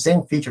it's the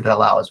same feature that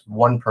allows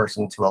one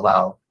person to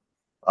allow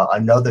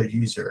another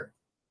user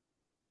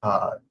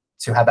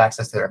to have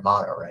access to their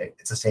mana, right?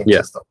 It's the same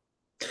system.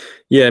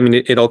 Yeah, I mean,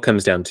 it all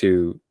comes down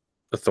to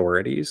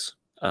authorities,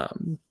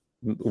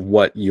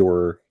 what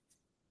your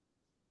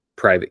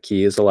private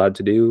key is allowed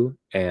to do,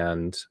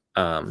 and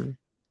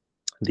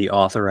the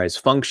authorized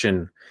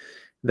function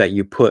that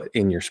you put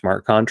in your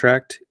smart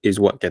contract is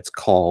what gets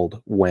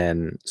called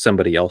when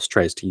somebody else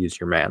tries to use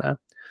your mana.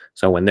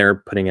 So when they're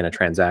putting in a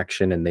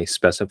transaction and they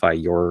specify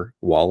your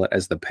wallet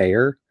as the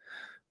payer,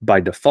 by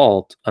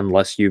default,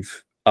 unless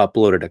you've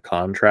uploaded a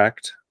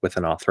contract with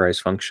an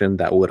authorized function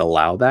that would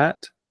allow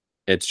that,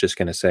 it's just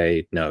going to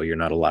say, no, you're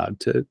not allowed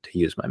to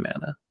use my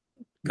mana.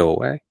 Go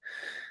away.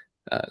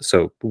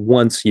 So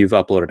once you've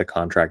uploaded a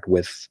contract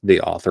with the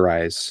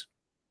authorize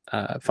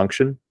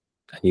function,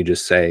 and you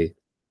just say,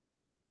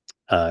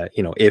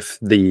 if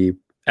the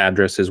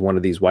address is one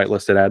of these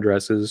whitelisted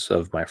addresses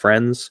of my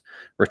friends,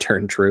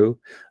 return true,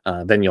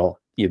 then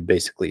you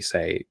basically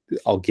say,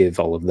 I'll give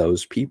all of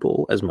those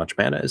people as much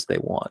mana as they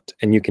want.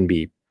 And you can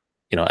be,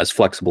 as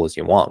flexible as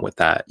you want with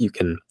that. You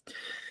can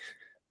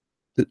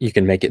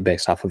make it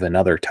based off of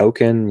another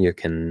token. You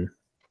can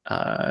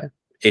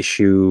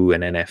issue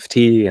an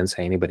NFT and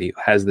say anybody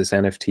who has this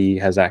NFT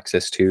has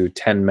access to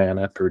 10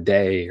 mana per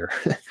day or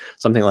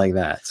something like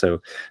that. So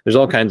there's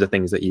all kinds of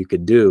things that you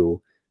could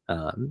do.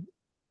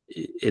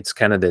 It's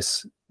kind of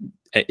this,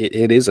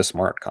 it is a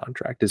smart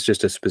contract. It's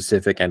just a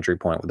specific entry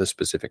point with a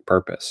specific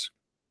purpose.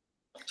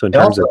 So in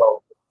terms of,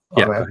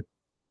 yeah, go ahead.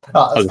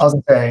 I was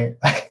going to say,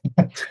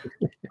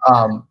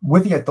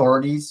 with the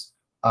authorities,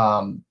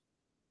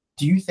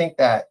 do you think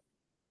that,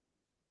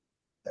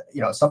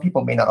 some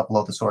people may not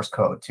upload the source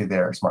code to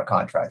their smart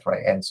contract,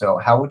 right? And so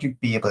how would you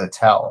be able to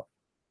tell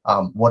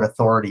what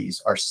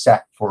authorities are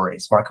set for a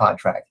smart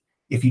contract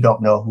if you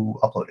don't know who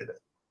uploaded it?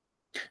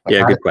 Like,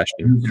 yeah, good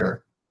question.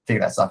 User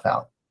figure that stuff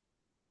out.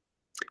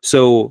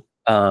 So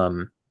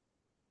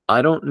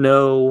I don't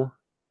know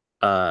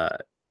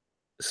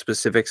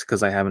specifics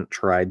because I haven't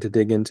tried to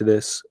dig into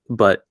this,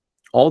 but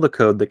all the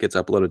code that gets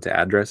uploaded to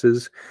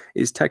addresses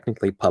is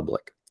technically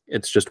public.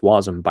 It's just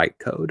WASM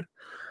bytecode.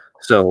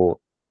 So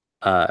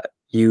one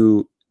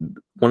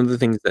of the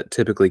things that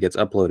typically gets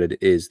uploaded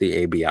is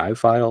the ABI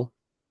file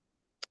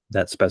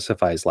that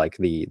specifies like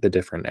the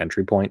different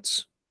entry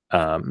points.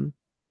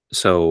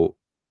 So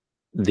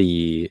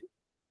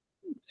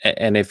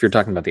and if you're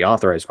talking about the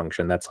authorized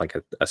function, that's like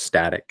a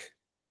static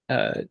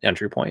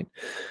entry point.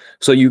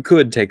 So you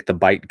could take the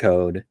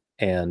bytecode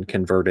and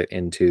convert it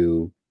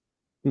into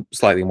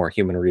slightly more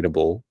human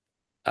readable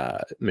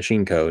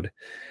machine code,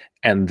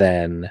 and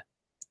then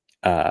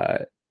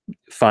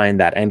find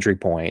that entry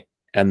point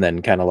and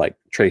then kind of like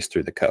trace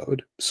through the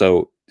code.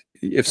 So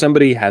if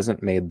somebody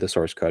hasn't made the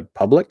source code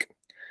public,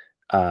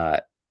 I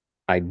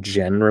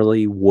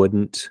generally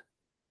wouldn't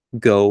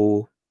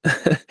go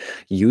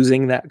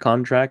using that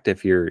contract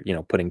if you're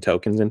putting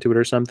tokens into it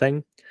or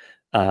something,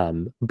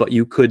 but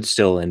you could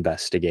still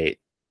investigate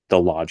the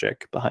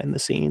logic behind the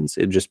scenes.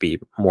 It'd just be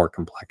more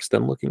complex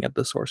than looking at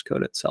the source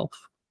code itself.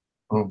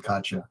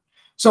 Gotcha.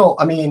 So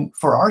I mean,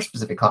 for our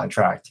specific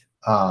contract,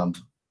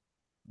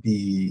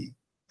 the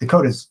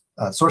code is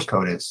source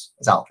code is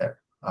out there.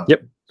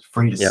 Yep. It's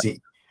free to see.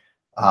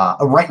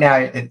 Right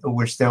now,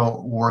 we're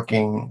still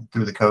working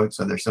through the code,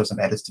 so there's still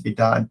some edits to be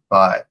done.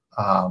 But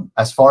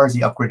as far as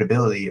the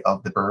upgradability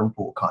of the burn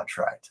pool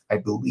contract, I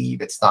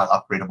believe it's not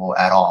upgradable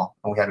at all,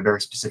 and we have a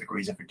very specific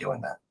reason for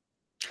doing that,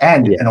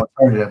 and an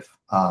alternative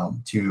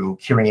to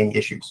curing any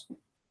issues.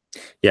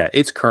 Yeah,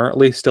 it's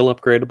currently still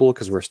upgradable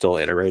because we're still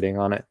iterating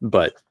on it,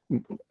 but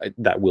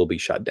that will be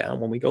shut down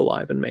when we go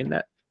live in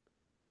mainnet.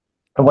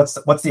 And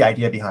what's the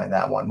idea behind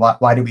that one?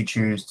 Why do we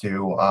choose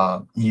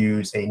to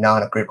use a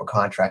non-upgradable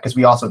contract? Because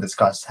we also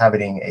discussed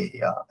having a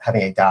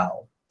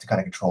DAO to kind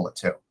of control it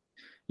too.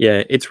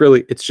 Yeah,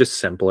 it's just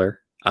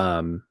simpler.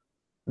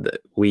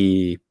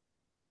 We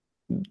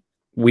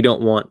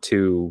don't want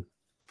to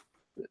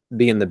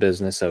be in the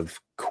business of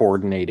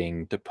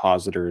coordinating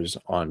depositors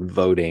on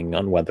voting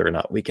on whether or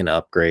not we can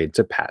upgrade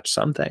to patch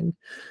something.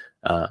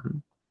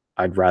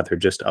 I'd rather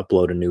just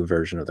upload a new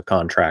version of the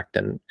contract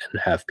and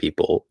have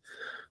people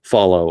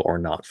follow or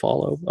not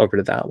follow over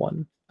to that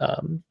one.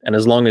 And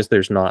as long as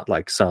there's not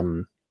like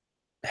some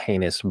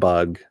heinous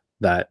bug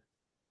that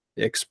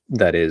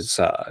is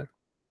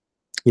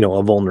you know,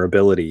 a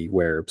vulnerability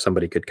where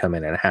somebody could come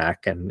in and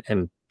hack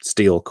and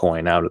steal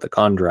coin out of the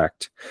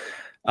contract,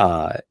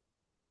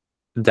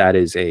 that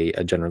is a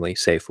generally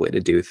safe way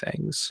to do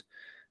things.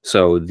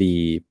 So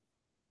and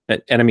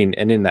I mean,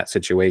 and in that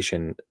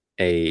situation,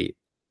 a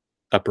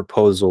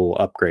proposal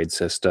upgrade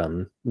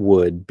system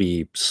would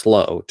be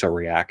slow to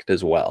react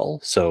as well.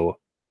 So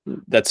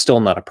that's still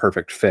not a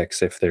perfect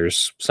fix if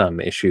there's some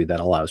issue that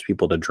allows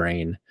people to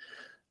drain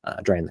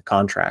the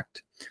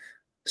contract.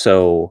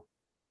 So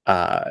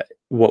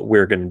what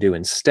we're going to do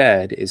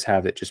instead is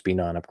have it just be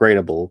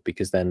non-upgradable,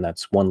 because then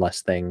that's one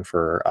less thing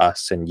for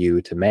us and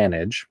you to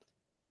manage.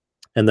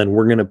 And then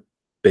we're going to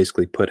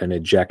basically put an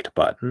eject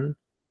button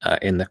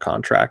in the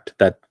contract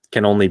that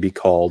can only be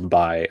called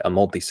by a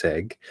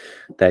multisig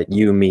that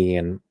you, me,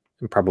 and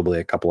probably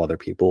a couple other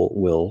people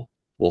will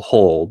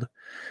hold,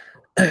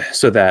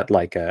 so that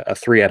like a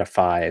 3 out of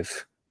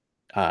 5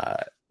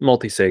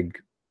 multisig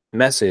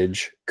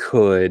message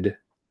could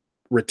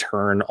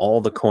return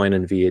all the coin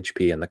and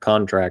VHP in the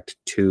contract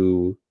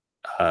to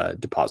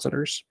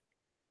depositors.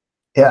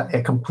 Yeah,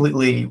 it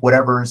completely,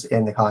 whatever's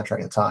in the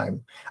contract at the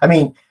time. I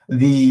mean,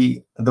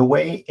 the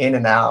way in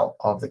and out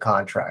of the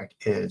contract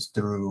is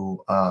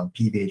through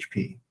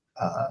PVHP.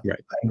 Right.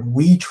 And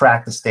we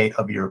track the state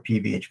of your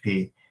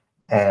PVHP.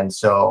 And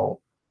so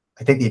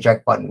I think the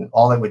eject button,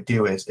 all it would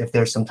do is if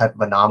there's some type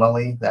of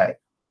anomaly that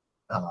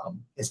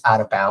is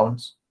out of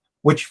bounds,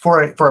 which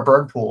for a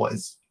burn pool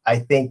is, I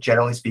think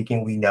generally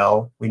speaking, we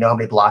know how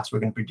many blocks we're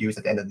going to produce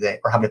at the end of the day,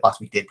 or how many blocks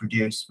we did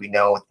produce. We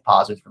know the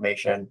deposit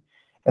information.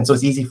 And so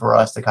it's easy for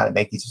us to kind of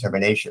make these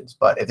determinations.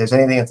 But if there's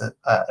anything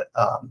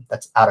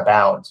that's out of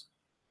bounds,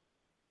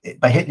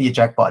 by hitting the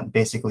eject button,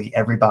 basically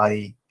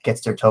everybody gets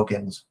their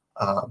tokens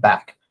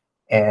back,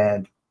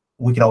 and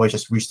we can always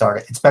just restart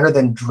it. It's better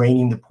than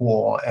draining the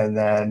pool and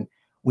then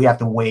we have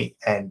to wait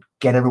and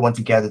get everyone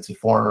together to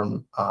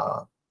form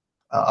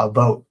a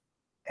vote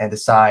and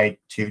decide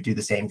to do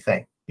the same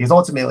thing. Because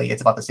ultimately,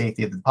 it's about the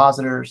safety of the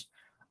depositors,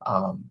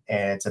 and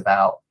it's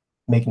about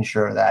making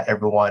sure that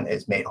everyone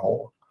is made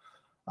whole.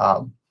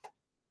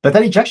 But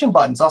that ejection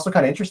button is also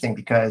kind of interesting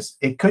because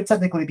it could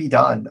technically be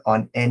done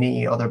on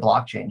any other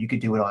blockchain. You could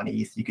do it on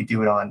ETH. You could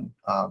do it on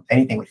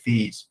anything with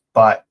fees.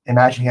 But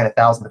imagine you had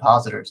 1,000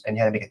 depositors and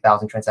you had to make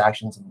 1,000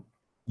 transactions, and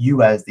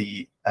you as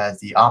the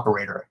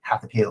operator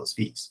have to pay those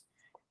fees.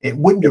 It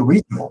wouldn't be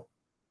reasonable.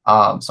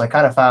 So I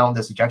kind of found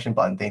this ejection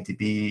button thing to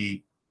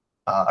be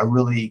a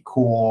really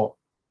cool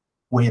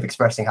way of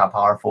expressing how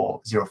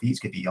powerful zero fees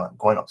could be on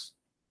Koinos.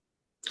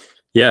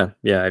 Yeah.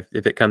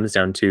 If it comes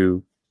down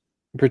to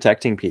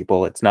protecting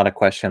people, it's not a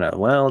question of,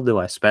 well, do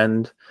I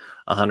spend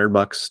 $100,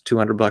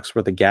 $200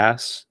 worth of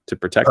gas to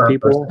protect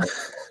people,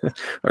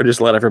 or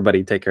just let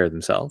everybody take care of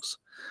themselves?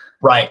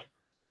 Right.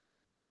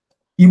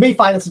 You may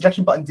find this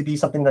ejection button to be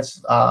something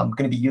that's going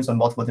to be used on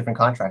multiple different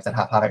contracts that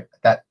have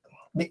that.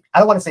 I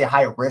don't want to say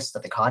high risk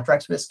that the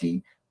contract's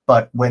risky,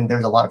 but when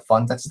there's a lot of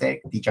funds at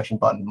stake, the ejection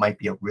button might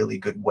be a really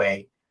good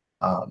way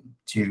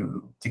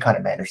to kind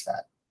of manage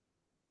that.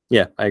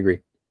 Yeah, I agree.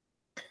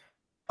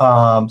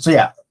 So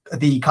yeah,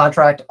 the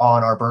contract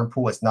on our burn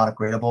pool is not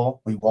upgradable.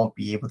 We won't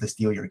be able to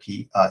steal your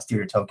steal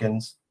your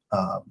tokens.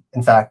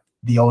 In fact,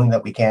 the only thing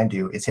that we can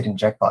do is hit an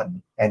eject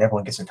button, and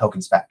everyone gets their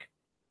tokens back.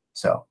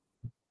 So,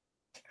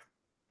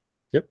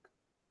 yep.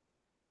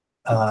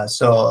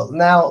 So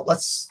now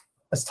let's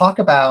talk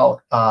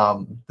about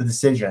the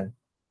decision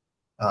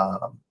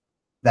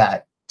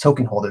that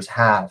token holders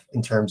have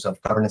in terms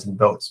of governance and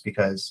votes,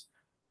 because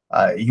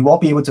you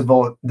won't be able to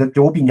vote. There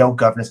will be no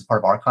governance as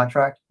part of our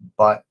contract,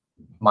 but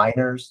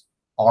miners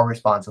are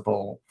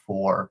responsible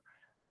for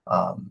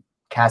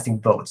casting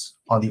votes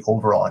on the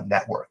overall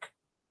network.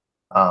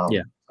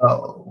 Yeah.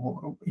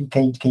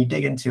 Can you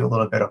dig into a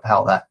little bit of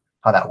how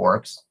that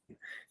works?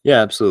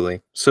 Yeah,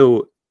 absolutely.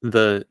 So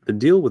the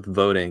deal with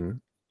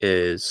voting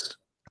is,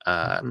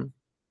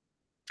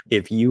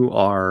 if you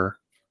are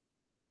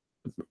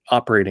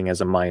operating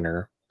as a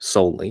miner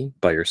solely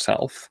by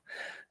yourself,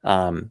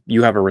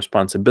 you have a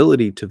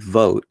responsibility to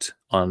vote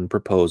on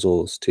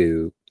proposals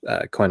to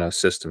Koinos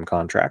system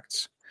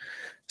contracts.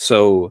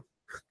 So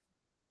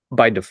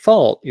by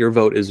default, your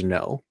vote is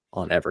no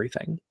on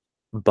everything.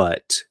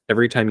 But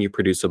every time you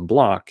produce a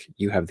block,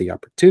 you have the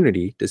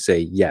opportunity to say,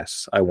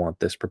 yes, I want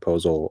this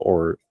proposal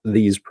or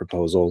these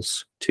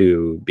proposals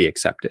to be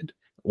accepted,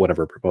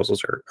 whatever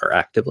proposals are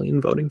actively in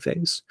voting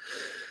phase.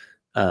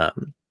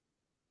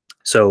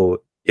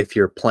 So if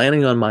you're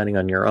planning on mining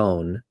on your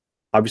own,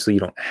 obviously you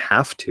don't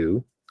have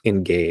to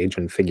engage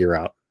and figure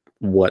out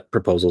what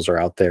proposals are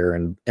out there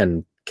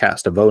and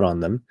cast a vote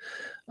on them.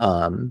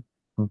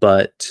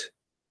 But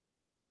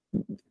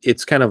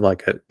it's kind of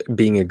like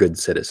being a good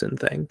citizen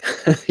thing,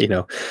 you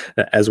know,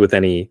 as with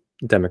any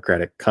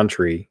democratic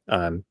country,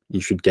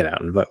 you should get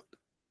out and vote.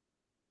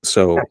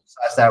 So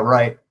Exercise that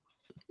right.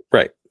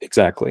 right,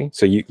 exactly.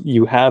 So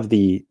you have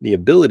the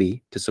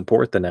ability to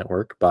support the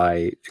network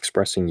by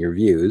expressing your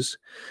views,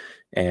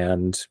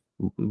 and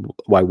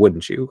why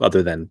wouldn't you?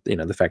 Other than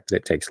the fact that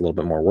it takes a little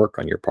bit more work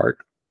on your part.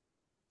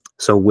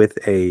 So with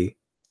a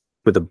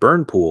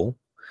burn pool,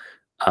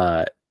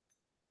 uh,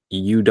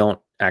 you don't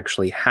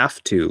actually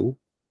have to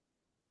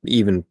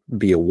even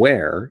be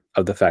aware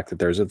of the fact that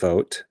there's a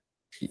vote.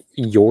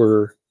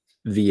 Your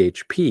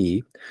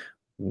VHP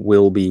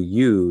will be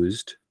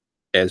used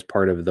as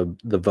part of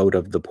the vote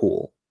of the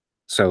pool.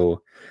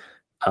 So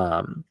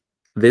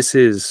this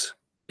is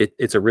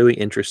it's a really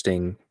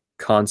interesting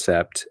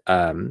concept.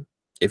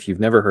 If you've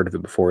never heard of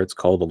it before, it's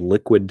called a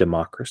liquid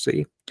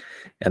democracy,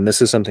 and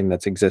this is something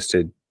that's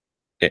existed,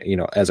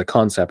 as a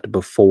concept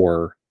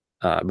before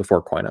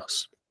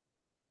Koinos.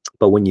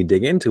 But when you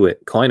dig into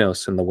it,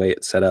 Koinos and the way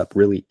it's set up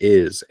really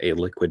is a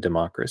liquid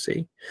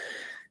democracy.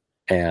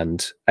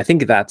 And I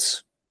think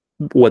that's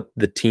what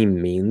the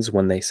team means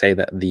when they say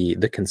that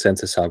the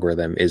consensus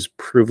algorithm is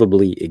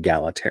provably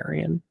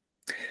egalitarian,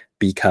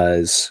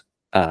 because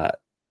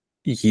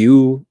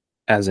you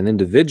as an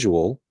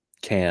individual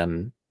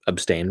can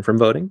abstain from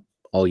voting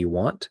all you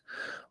want,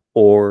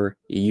 or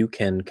you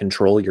can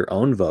control your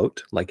own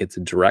vote like it's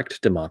a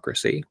direct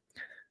democracy.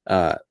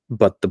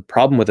 But the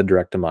problem with a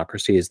direct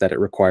democracy is that it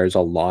requires a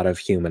lot of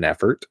human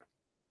effort.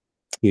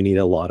 You need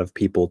a lot of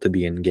people to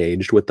be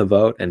engaged with the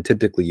vote, and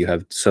typically you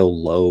have so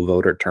low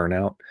voter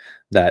turnout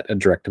that a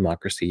direct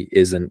democracy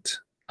isn't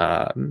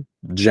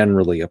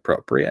generally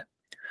appropriate.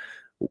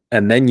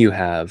 And then you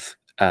have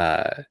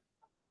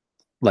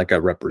like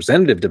a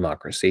representative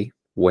democracy,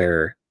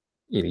 where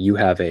you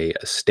have a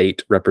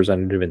state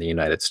representative in the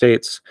United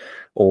States,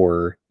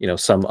 or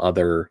some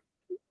other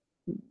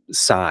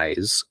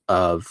size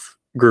of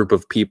group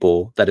of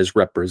people that is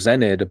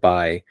represented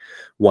by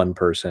one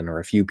person or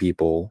a few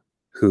people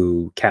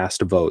who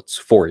cast votes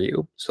for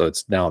you. So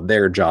it's now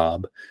their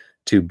job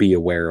to be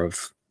aware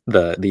of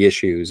the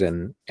issues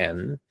and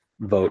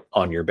vote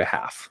on your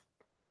behalf.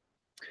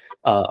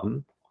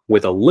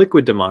 With a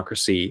liquid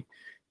democracy,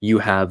 you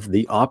have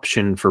the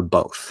option for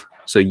both.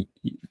 So,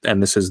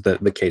 and this is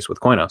the case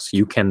with Koinos.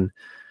 You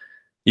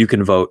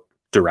can vote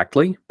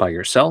directly by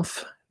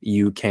yourself.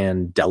 You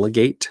can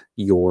delegate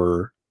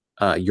your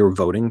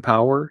voting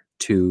power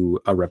to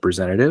a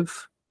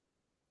representative,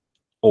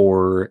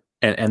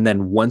 and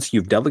then once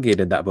you've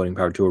delegated that voting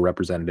power to a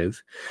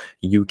representative,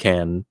 you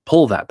can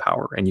pull that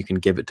power and you can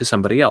give it to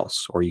somebody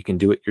else, or you can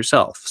do it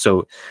yourself.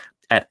 So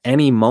at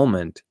any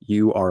moment,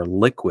 you are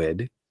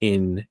liquid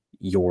in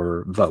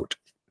your vote.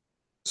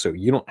 So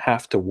you don't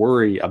have to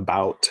worry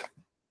about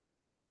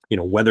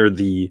whether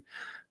the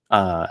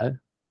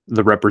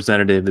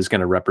representative is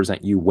going to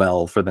represent you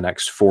well for the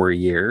next 4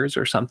 years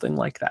or something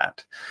like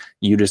that.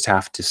 You just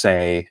have to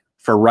say,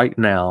 for right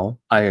now,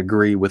 I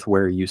agree with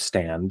where you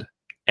stand,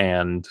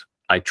 and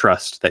I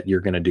trust that you're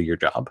going to do your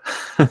job.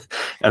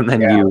 And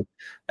then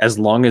as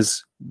long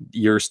as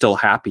you're still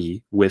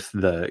happy with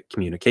the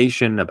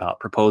communication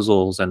about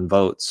proposals and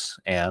votes,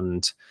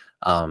 and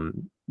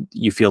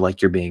you feel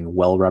like you're being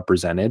well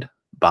represented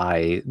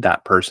by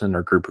that person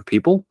or group of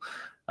people,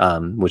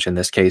 which in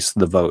this case,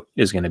 the vote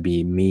is going to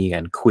be me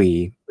and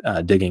Kui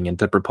digging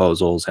into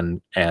proposals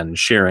and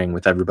sharing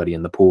with everybody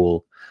in the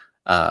pool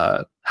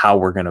how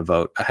we're going to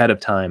vote ahead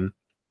of time,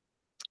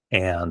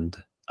 and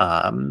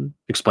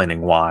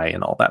explaining why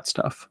and all that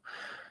stuff.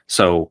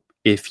 So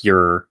if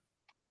you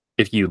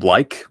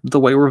like the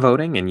way we're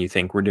voting and you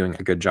think we're doing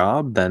a good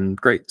job, then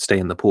great, stay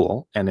in the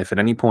pool. And if at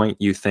any point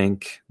you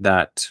think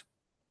that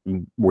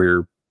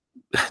we're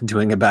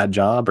doing a bad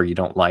job, or you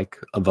don't like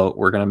a vote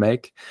we're going to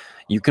make,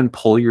 you can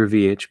pull your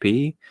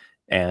VHP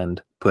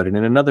and put it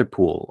in another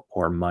pool,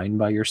 or mine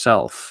by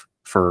yourself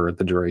for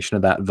the duration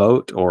of that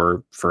vote,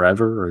 or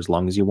forever, or as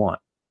long as you want.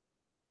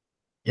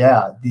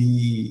 Yeah,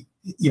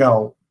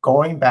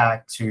 going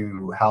back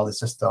to how the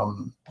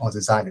system was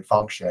designed to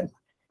function,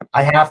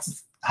 I have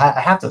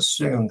to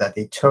assume that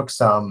they took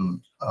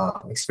some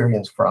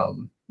experience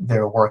from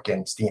their work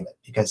in Steemit,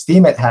 because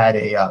Steemit had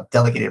a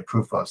delegated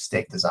proof of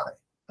stake design,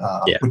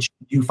 which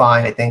you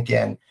find, I think,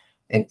 in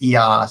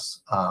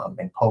EOS,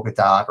 in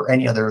Polkadot, or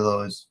any other of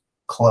those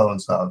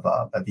clones of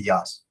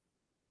EOS.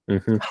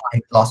 Mm-hmm.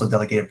 Also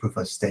delegated proof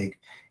of stake.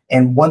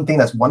 And one thing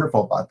that's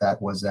wonderful about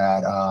that was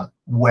that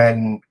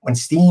when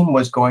Steam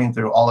was going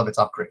through all of its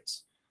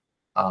upgrades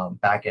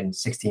back in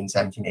 16,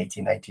 17,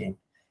 18, 19,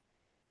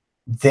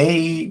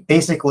 they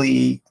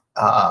basically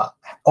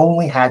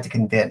only had to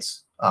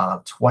convince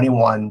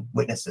 21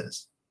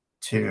 witnesses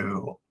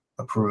to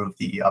approve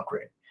the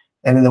upgrade.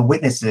 And then the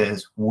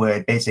witnesses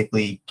would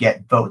basically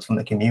get votes from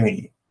the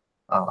community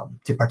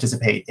to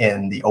participate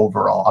in the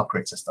overall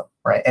upgrade system,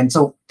 right? And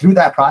so through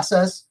that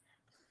process,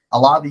 a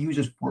lot of the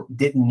users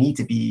didn't need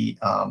to be,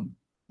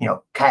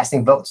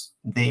 casting votes.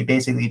 They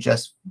basically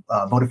just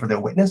voted for their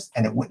witness,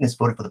 and the witness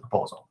voted for the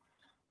proposal.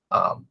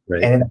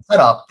 Right. And in that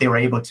setup, they were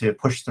able to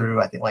push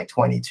through, I think, like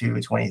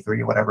 22,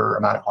 23, whatever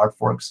amount of hard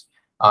forks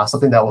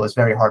something that was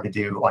very hard to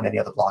do on any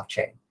other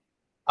blockchain.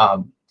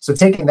 So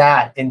taking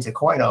that into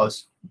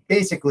Koinos,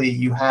 basically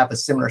you have a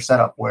similar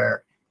setup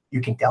where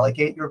you can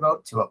delegate your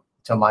vote to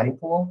a mining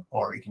pool,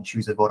 or you can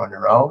choose to vote on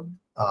your own.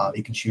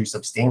 You can choose to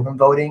abstain from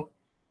voting.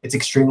 It's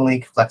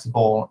extremely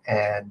flexible.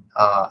 And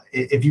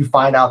if you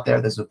find out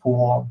there's a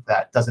pool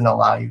that doesn't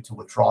allow you to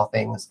withdraw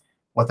things,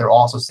 what they're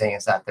also saying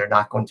is that they're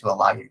not going to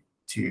allow you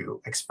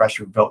to express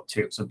your vote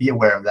too. So be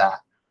aware of that.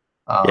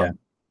 Yeah.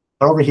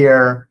 But over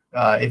here,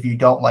 if you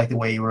don't like the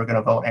way you were going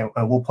to vote,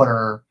 and we'll put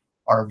our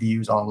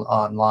views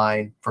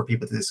online for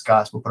people to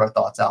discuss, we'll put our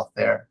thoughts out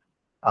there.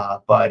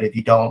 But if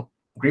you don't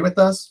agree with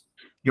us,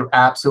 you're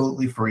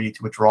absolutely free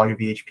to withdraw your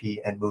VHP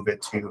and move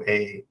it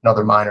to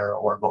another miner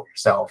or vote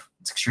yourself.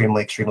 It's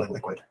extremely, extremely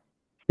liquid.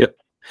 Yep.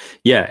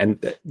 Yeah,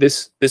 and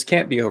this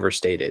can't be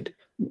overstated.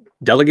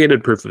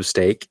 Delegated proof of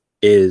stake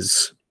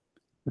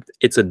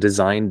it's a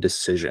design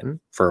decision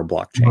for a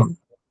blockchain. Mm-hmm.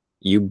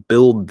 You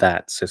build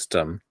that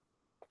system,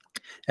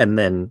 and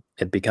then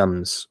it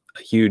becomes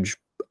a huge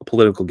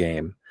political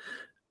game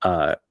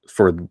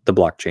for the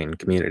blockchain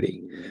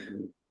community.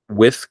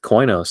 With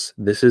Koinos,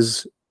 this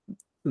is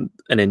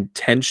an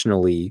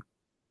intentionally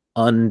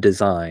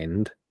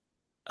undesigned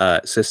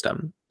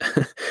system.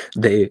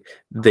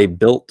 They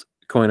built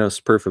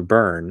Koinos proof of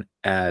burn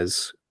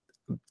as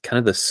kind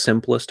of the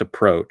simplest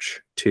approach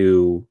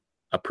to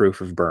a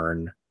proof of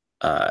burn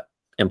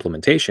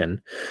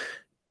implementation,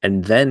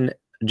 and then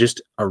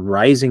just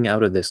arising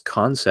out of this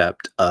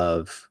concept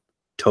of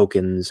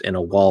tokens in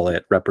a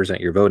wallet represent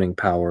your voting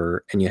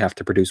power, and you have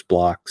to produce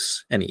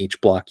blocks, and each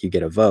block you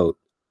get a vote.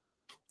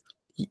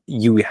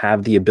 You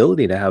have the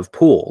ability to have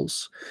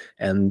pools,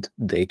 and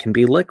they can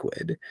be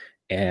liquid,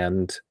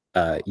 and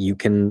you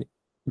can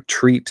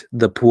treat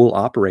the pool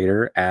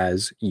operator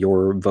as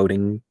your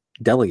voting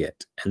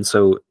delegate. And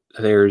so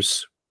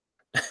there's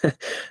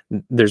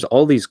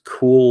all these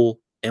cool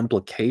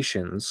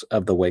implications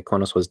of the way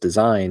Koinos was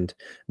designed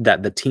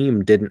that the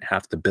team didn't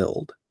have to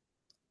build.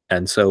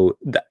 And so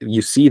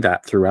you see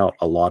that throughout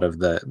a lot of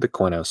the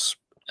Koinos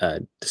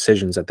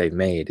decisions that they've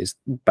made, is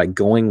by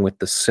going with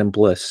the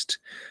simplest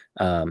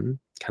kind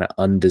of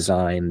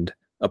undesigned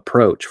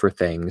approach for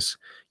things.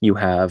 You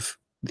have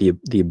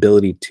the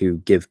ability to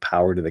give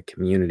power to the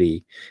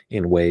community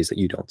in ways that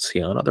you don't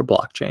see on other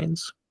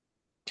blockchains.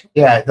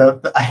 Yeah,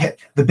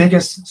 the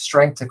biggest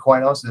strength to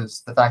Koinos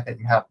is the fact that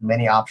you have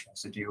many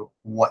options to do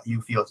what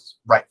you feel is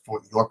right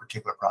for your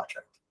particular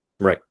project.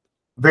 Right.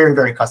 Very,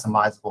 very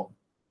customizable.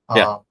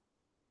 Yeah.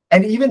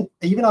 And even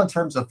on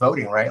terms of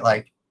voting, right?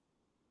 Like,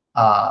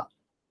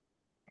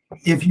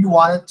 if you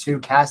wanted to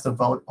cast a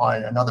vote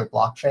on another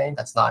blockchain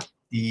that's not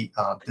the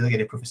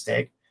delegated proof of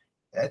stake,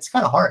 it's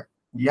kind of hard.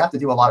 You have to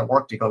do a lot of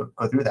work to go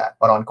through that.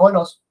 But on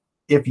Koinos,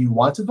 if you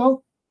want to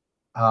vote,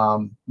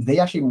 they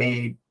actually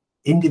made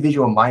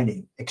individual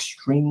mining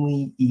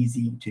extremely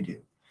easy to do.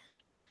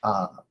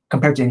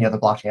 Compared to any other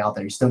blockchain out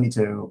there, you still need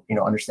to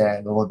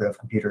understand a little bit of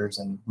computers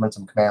and run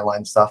some command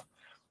line stuff.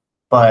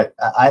 But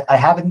I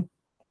haven't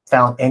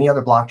found any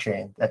other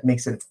blockchain that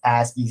makes it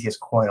as easy as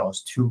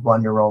Koinos to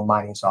run your own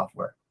mining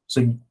software.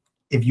 So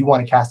if you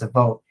want to cast a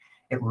vote,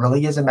 it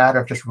really is a matter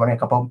of just running a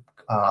couple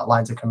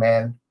lines of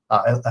command,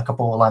 a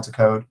couple of lines of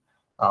code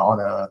on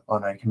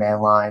a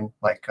command line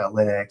like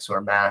Linux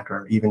or Mac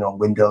or even on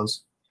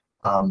Windows.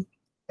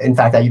 In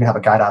fact, I even have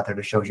a guide out there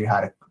that shows you how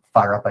to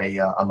fire up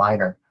a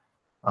miner.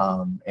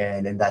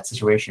 And in that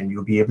situation,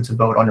 you'll be able to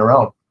vote on your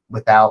own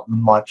without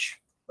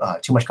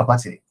too much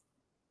complexity.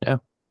 Yeah.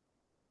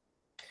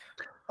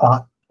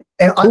 And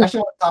actually,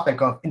 on the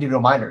topic of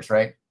individual miners,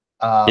 right?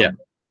 Yeah.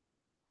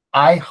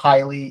 I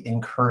highly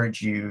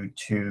encourage you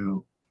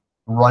to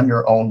run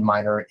your own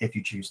miner if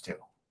you choose to.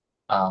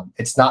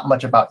 It's not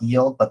much about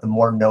yield, but the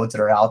more nodes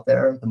that are out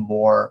there, the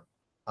more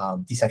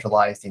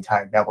decentralized the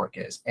entire network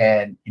is.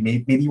 And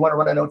maybe you want to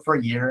run a node for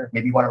a year,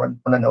 maybe you want to run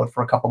a node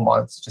for a couple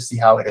months, just see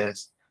how it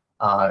is.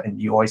 And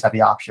you always have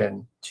the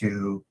option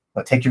to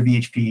take your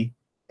VHP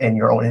in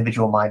your own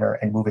individual miner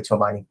and move it to a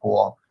mining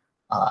pool.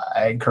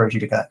 I encourage you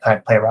to kind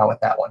of play around with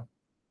that one.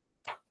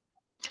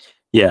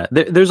 Yeah,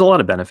 there's a lot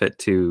of benefit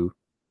to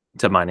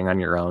mining on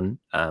your own,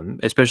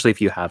 especially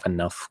if you have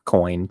enough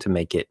coin to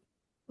make it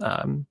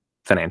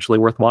financially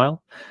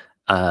worthwhile.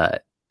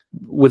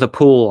 With a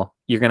pool,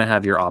 you're going to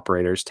have your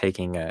operators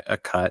taking a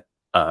cut.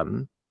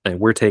 And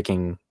we're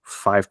taking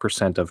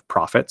 5% of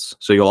profits,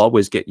 so you'll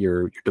always get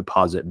your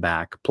deposit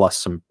back plus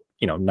some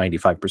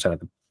 95%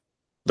 of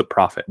the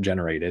profit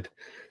generated.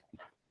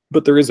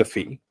 But there is a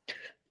fee,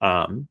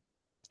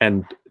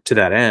 and to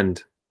that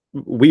end,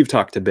 we've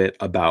talked a bit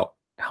about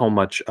how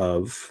much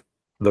of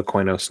the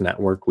Koinos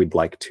network we'd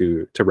like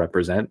to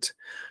represent.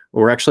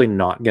 We're actually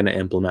not going to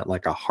implement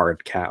like a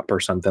hard cap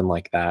or something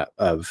like that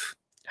of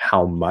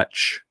how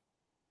much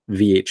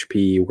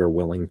VHP we're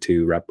willing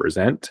to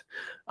represent.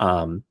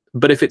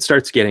 But if it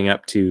starts getting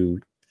up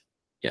to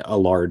a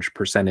large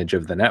percentage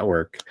of the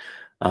network,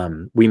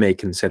 we may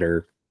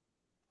consider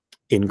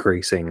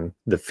increasing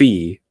the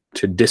fee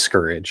to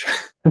discourage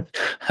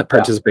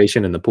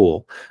participation in the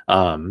pool.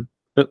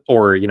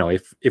 Or,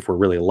 if we're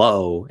really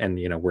low and,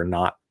 we're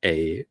not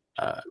a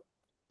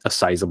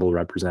sizable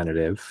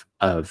representative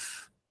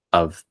of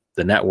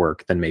the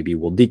network, then maybe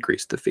we'll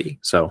decrease the fee.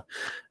 So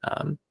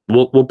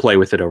we'll play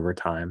with it over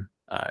time.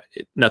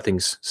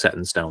 Nothing's set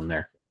in stone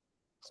there.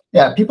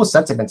 Yeah, people's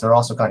sentiments are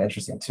also kind of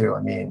interesting too.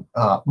 I mean,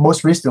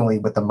 most recently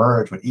with the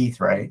merge with ETH,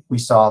 right? We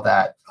saw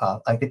that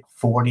I think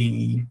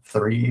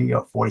 43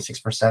 or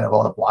 46% of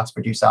all the blocks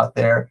produced out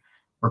there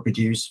were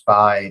produced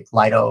by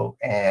Lido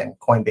and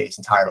Coinbase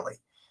entirely,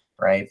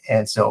 right?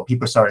 And so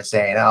people started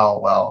saying, "Oh,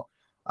 well,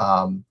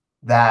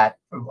 that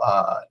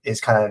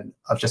is kind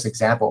of just an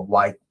example of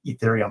why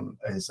Ethereum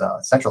is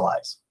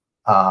centralized."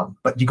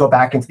 But you go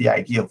back into the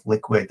idea of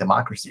liquid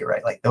democracy,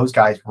 right? Like those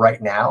guys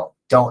right now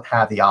don't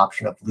have the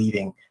option of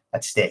leaving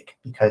at stake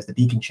because the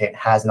beacon chain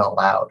hasn't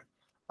allowed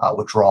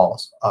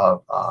withdrawals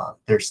of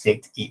their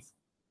staked ETH.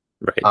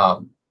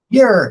 Right.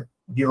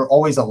 You're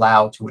always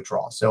allowed to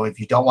withdraw. So if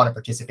you don't want to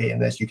participate in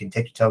this, you can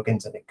take your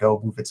tokens and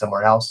go move it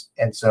somewhere else.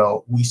 And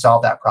so we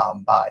solve that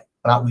problem by,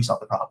 well, not we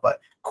solve the problem, but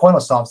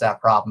Koinos solves that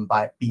problem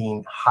by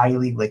being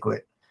highly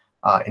liquid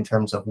in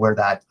terms of where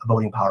that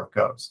voting power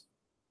goes.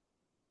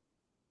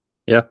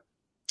 Yeah.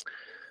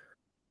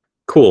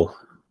 Cool.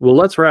 Well,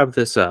 let's wrap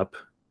this up.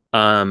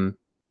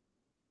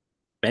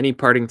 Any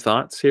parting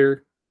thoughts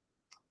here?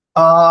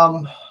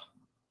 You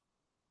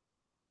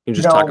You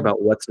just talk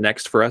about what's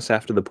next for us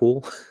after the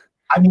pool.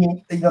 I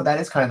mean, that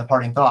is kind of the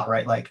parting thought,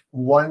 right? Like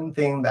one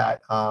thing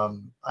that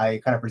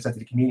I kind of presented to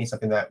the community,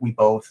 something that we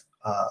both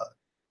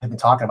have been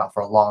talking about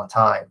for a long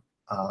time.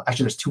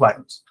 Actually, there's two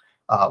items.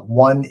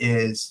 One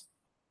is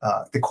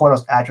the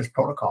Koinos address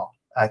protocol.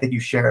 I think you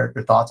shared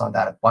your thoughts on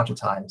that a bunch of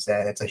times,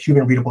 and it's a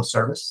human readable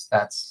service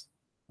that's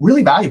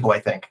really valuable, I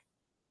think.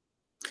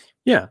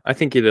 Yeah, I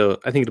think it'll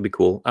be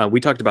cool. We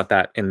talked about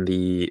that in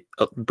the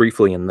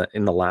briefly in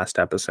the last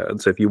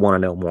episode. So if you want to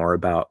know more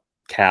about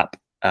CAP,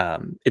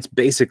 it's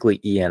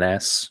basically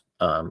ENS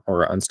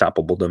or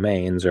Unstoppable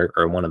Domains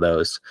or one of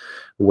those,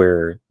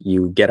 where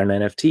you get an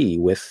NFT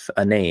with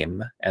a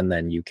name, and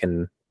then you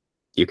can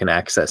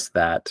access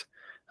that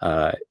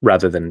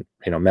rather than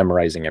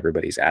memorizing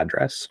everybody's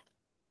address.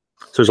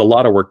 So there's a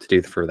lot of work to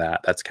do for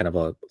that. That's kind of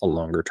a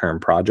longer term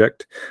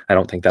project. I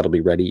don't think that'll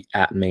be ready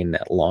at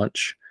mainnet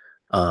launch.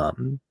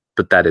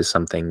 But that is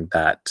something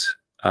that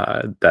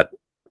that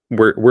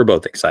we're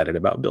both excited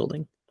about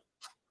building.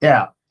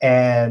 Yeah,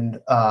 and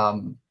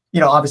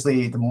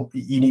obviously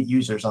you need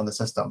users on the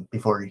system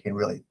before you can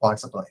really launch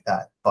something like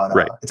that. But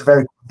right. It's a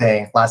very cool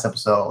thing. Last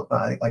episode,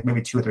 like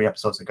maybe 2 or 3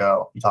 episodes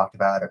ago, you talked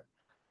about it.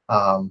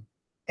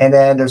 And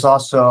then there's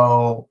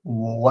also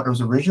what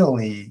was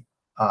originally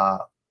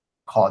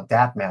called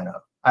DApp Mana.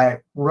 I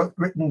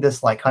written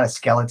this like kind of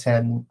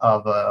skeleton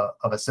of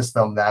a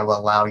system that will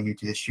allow you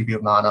to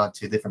distribute mana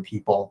to different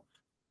people,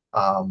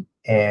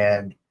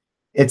 and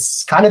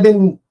it's kind of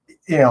been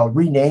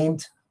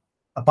renamed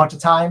a bunch of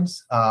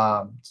times.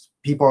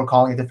 People are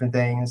calling it different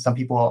things. Some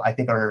people I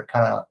think are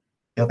kind of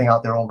building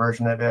out their own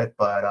version of it,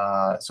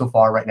 but so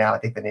far right now I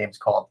think the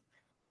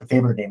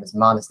favorite name is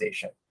Mana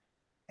Station,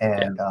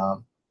 and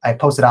I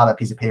posted out a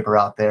piece of paper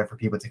out there for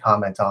people to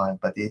comment on.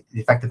 But the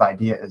effective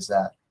idea is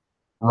that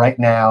right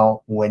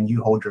now, when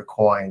you hold your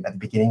coin at the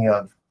beginning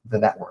of the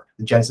network,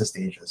 the Genesis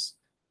stages,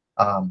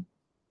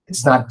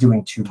 it's not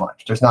doing too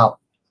much. There's not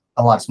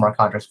a lot of smart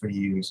contracts for you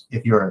to use.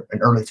 If you're an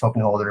early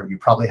token holder, you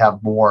probably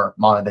have more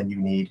mana than you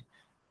need.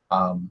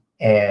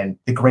 And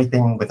the great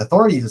thing with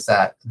authorities is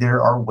that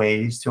there are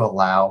ways to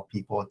allow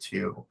people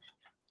to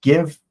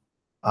give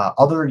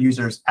other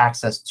users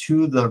access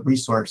to the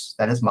resource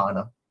that is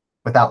mana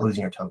without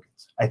losing your tokens.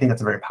 I think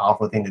that's a very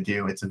powerful thing to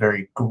do. It's a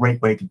very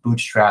great way to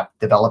bootstrap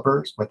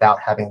developers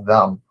without having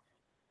them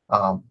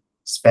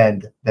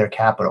spend their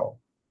capital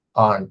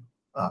on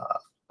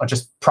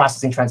just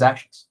processing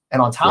transactions.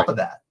 And on top of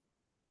that,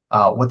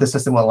 what the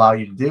system will allow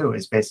you to do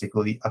is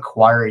basically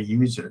acquire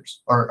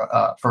users, or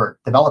for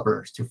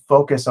developers to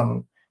focus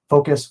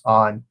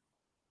on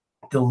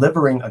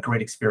delivering a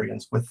great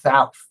experience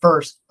without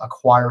first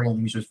acquiring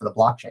users for the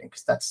blockchain,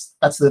 because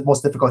that's the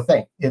most difficult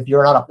thing. If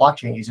you're not a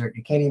blockchain user,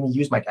 you can't even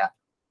use my DApp,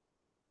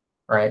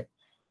 right?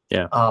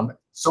 Yeah.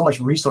 So much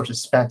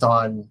resources spent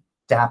on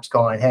dApps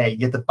going, hey,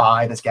 you have to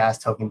buy this gas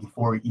token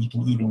before you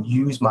can even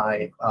use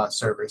my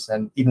service,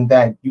 and even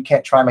then, you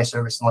can't try my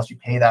service unless you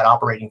pay that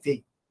operating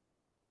fee.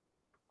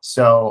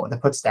 So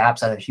that puts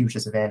dApps at a huge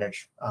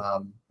disadvantage,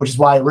 which is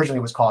why originally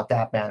it was called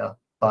DApp Mana.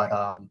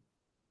 But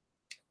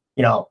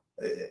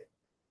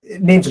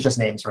names are just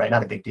names, right?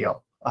 Not a big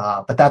deal.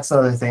 But that's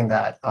another thing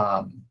that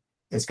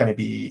is going to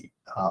be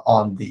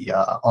on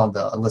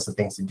the list of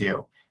things to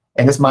do.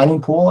 And this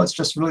mining pool is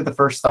just really the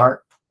first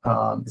start.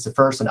 It's the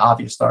first and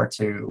obvious start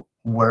to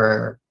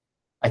where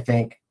I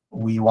think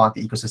we want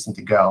the ecosystem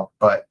to go.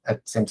 But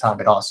at the same time,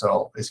 it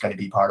also is going to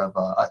be part of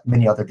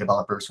many other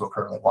developers who are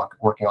currently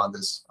working on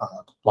this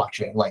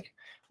blockchain, like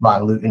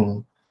Von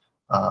Luton,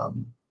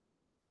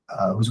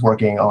 who's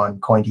working on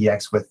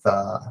CoinDX with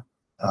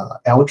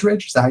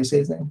Eldridge. Is that how you say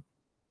his name?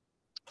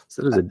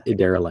 So it was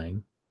Idara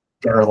Lang.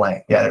 Darren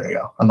Lang. Yeah, there you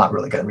go. I'm not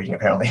really good at reading,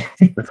 apparently.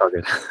 That's all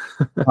good.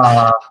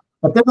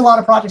 But there's a lot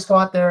of projects go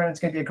out there, and it's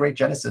going to be a great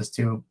genesis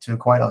to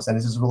Koinos. And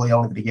this is really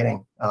only the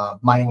beginning.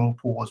 Mining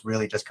pools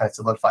really just kind of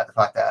solidified the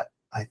fact that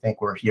I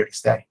think we're here to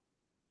stay.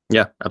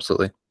 Yeah,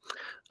 absolutely.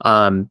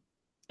 And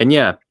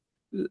yeah,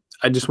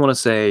 I just want to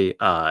say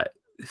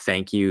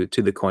thank you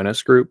to the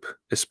Koinos group,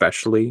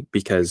 especially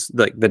because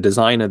the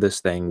design of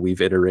this thing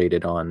we've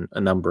iterated on a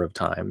number of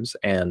times.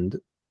 And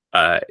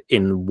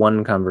in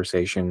one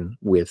conversation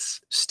with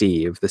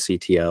Steve, the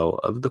CTO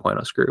of the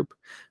Koinos group,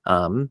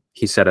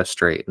 he set us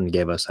straight and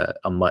gave us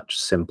a much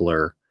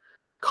simpler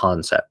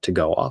concept to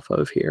go off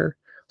of here.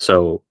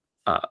 So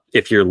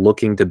if you're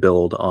looking to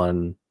build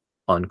on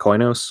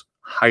Koinos,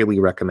 highly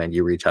recommend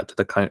you reach out to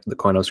the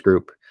Koinos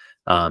group.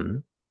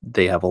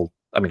 They have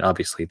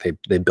obviously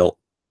they built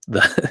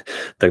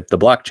the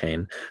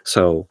blockchain,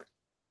 so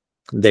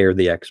they're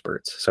the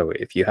experts. So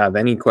if you have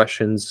any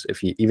questions,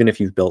 even if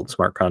you've built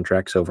smart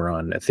contracts over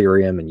on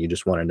Ethereum and you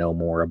just want to know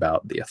more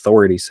about the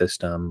authority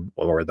system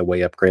or the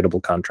way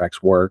upgradable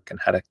contracts work and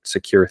how to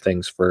secure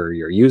things for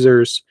your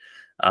users,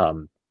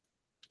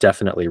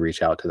 definitely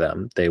reach out to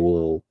them. They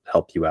will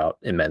help you out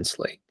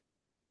immensely.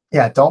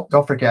 Yeah, don't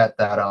forget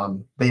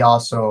that they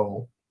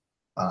also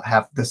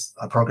have this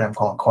program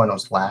called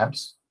Koinos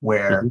Labs,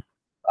 where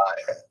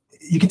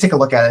you can take a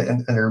look at it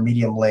in their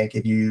Medium link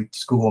if you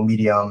just Google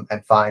Medium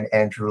and find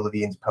Andrew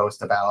Levine's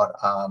post about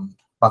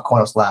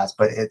Koinos Labs.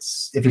 But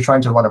if you're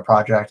trying to run a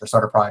project or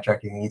start a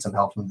project, you need some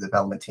help from the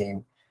development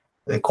team.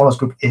 The Koinos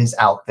group is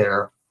out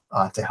there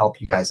to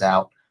help you guys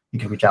out. You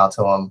can reach out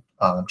to them,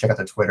 check out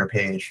their Twitter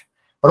page.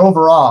 But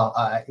overall,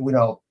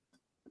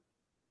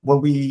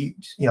 when we,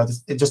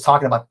 just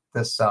talking about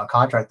this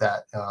contract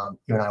that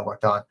you and I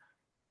worked on,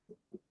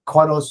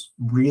 Koinos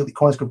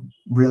group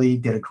really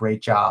did a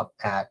great job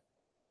at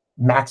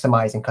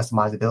maximizing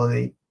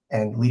customizability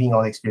and leading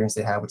on the experience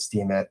they have with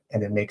Steemit,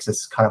 and it makes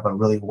this kind of a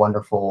really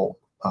wonderful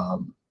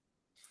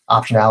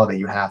optionality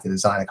you have to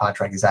design a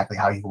contract exactly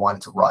how you want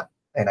it to run.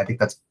 And I think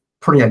that's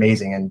pretty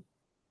amazing, and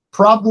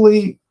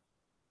probably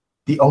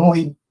the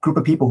only group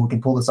of people who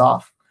can pull this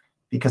off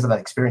because of that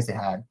experience they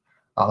had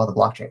on other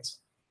blockchains.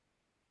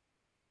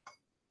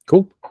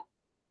 Cool.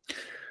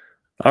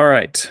 All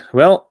right.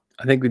 Well,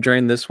 I think we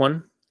drained this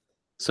one.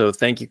 So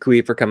thank you,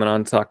 Kui, for coming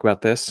on to talk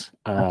about this.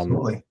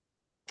 Absolutely.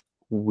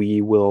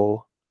 We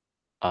will,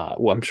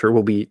 I'm sure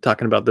we'll be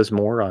talking about this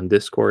more on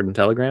Discord and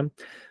Telegram.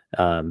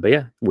 But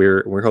yeah,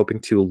 we're hoping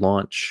to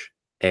launch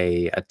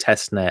a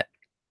testnet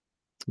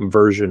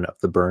version of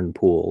the burn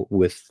pool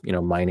with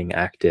mining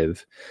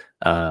active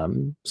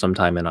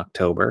sometime in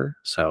October.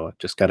 So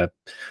just got to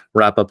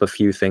wrap up a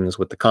few things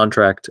with the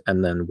contract,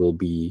 and then we'll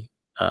be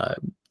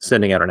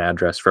sending out an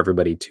address for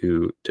everybody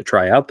to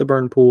try out the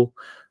burn pool,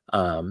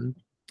 and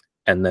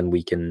then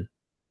we can.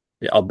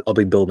 I'll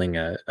be building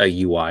a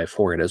UI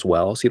for it as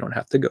well, so you don't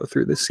have to go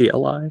through the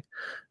CLI.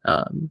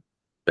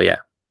 But yeah,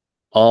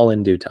 all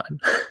in due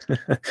time.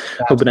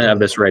 Hoping to have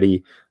this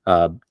ready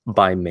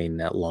by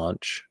mainnet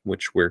launch,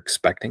 which we're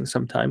expecting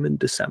sometime in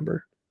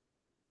December.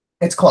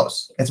 It's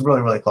close. It's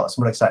really, really close.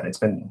 I'm really excited. It's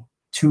been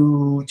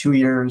two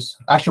years.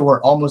 Actually,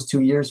 we're almost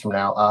 2 years from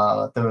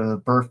now.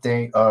 The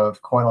birthday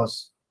of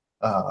Koinos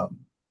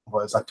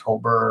was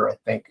October, I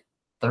think,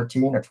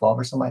 13 or 12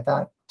 or something like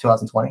that,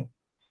 2020.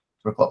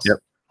 We're close. Yep.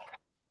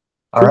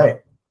 All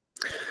right.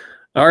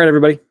 All right,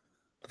 everybody.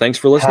 Thanks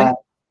for listening.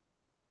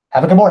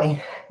 Have a good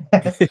morning.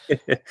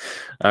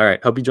 All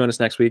right. Hope you join us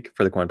next week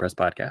for the Coin Press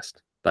podcast.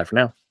 Bye for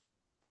now.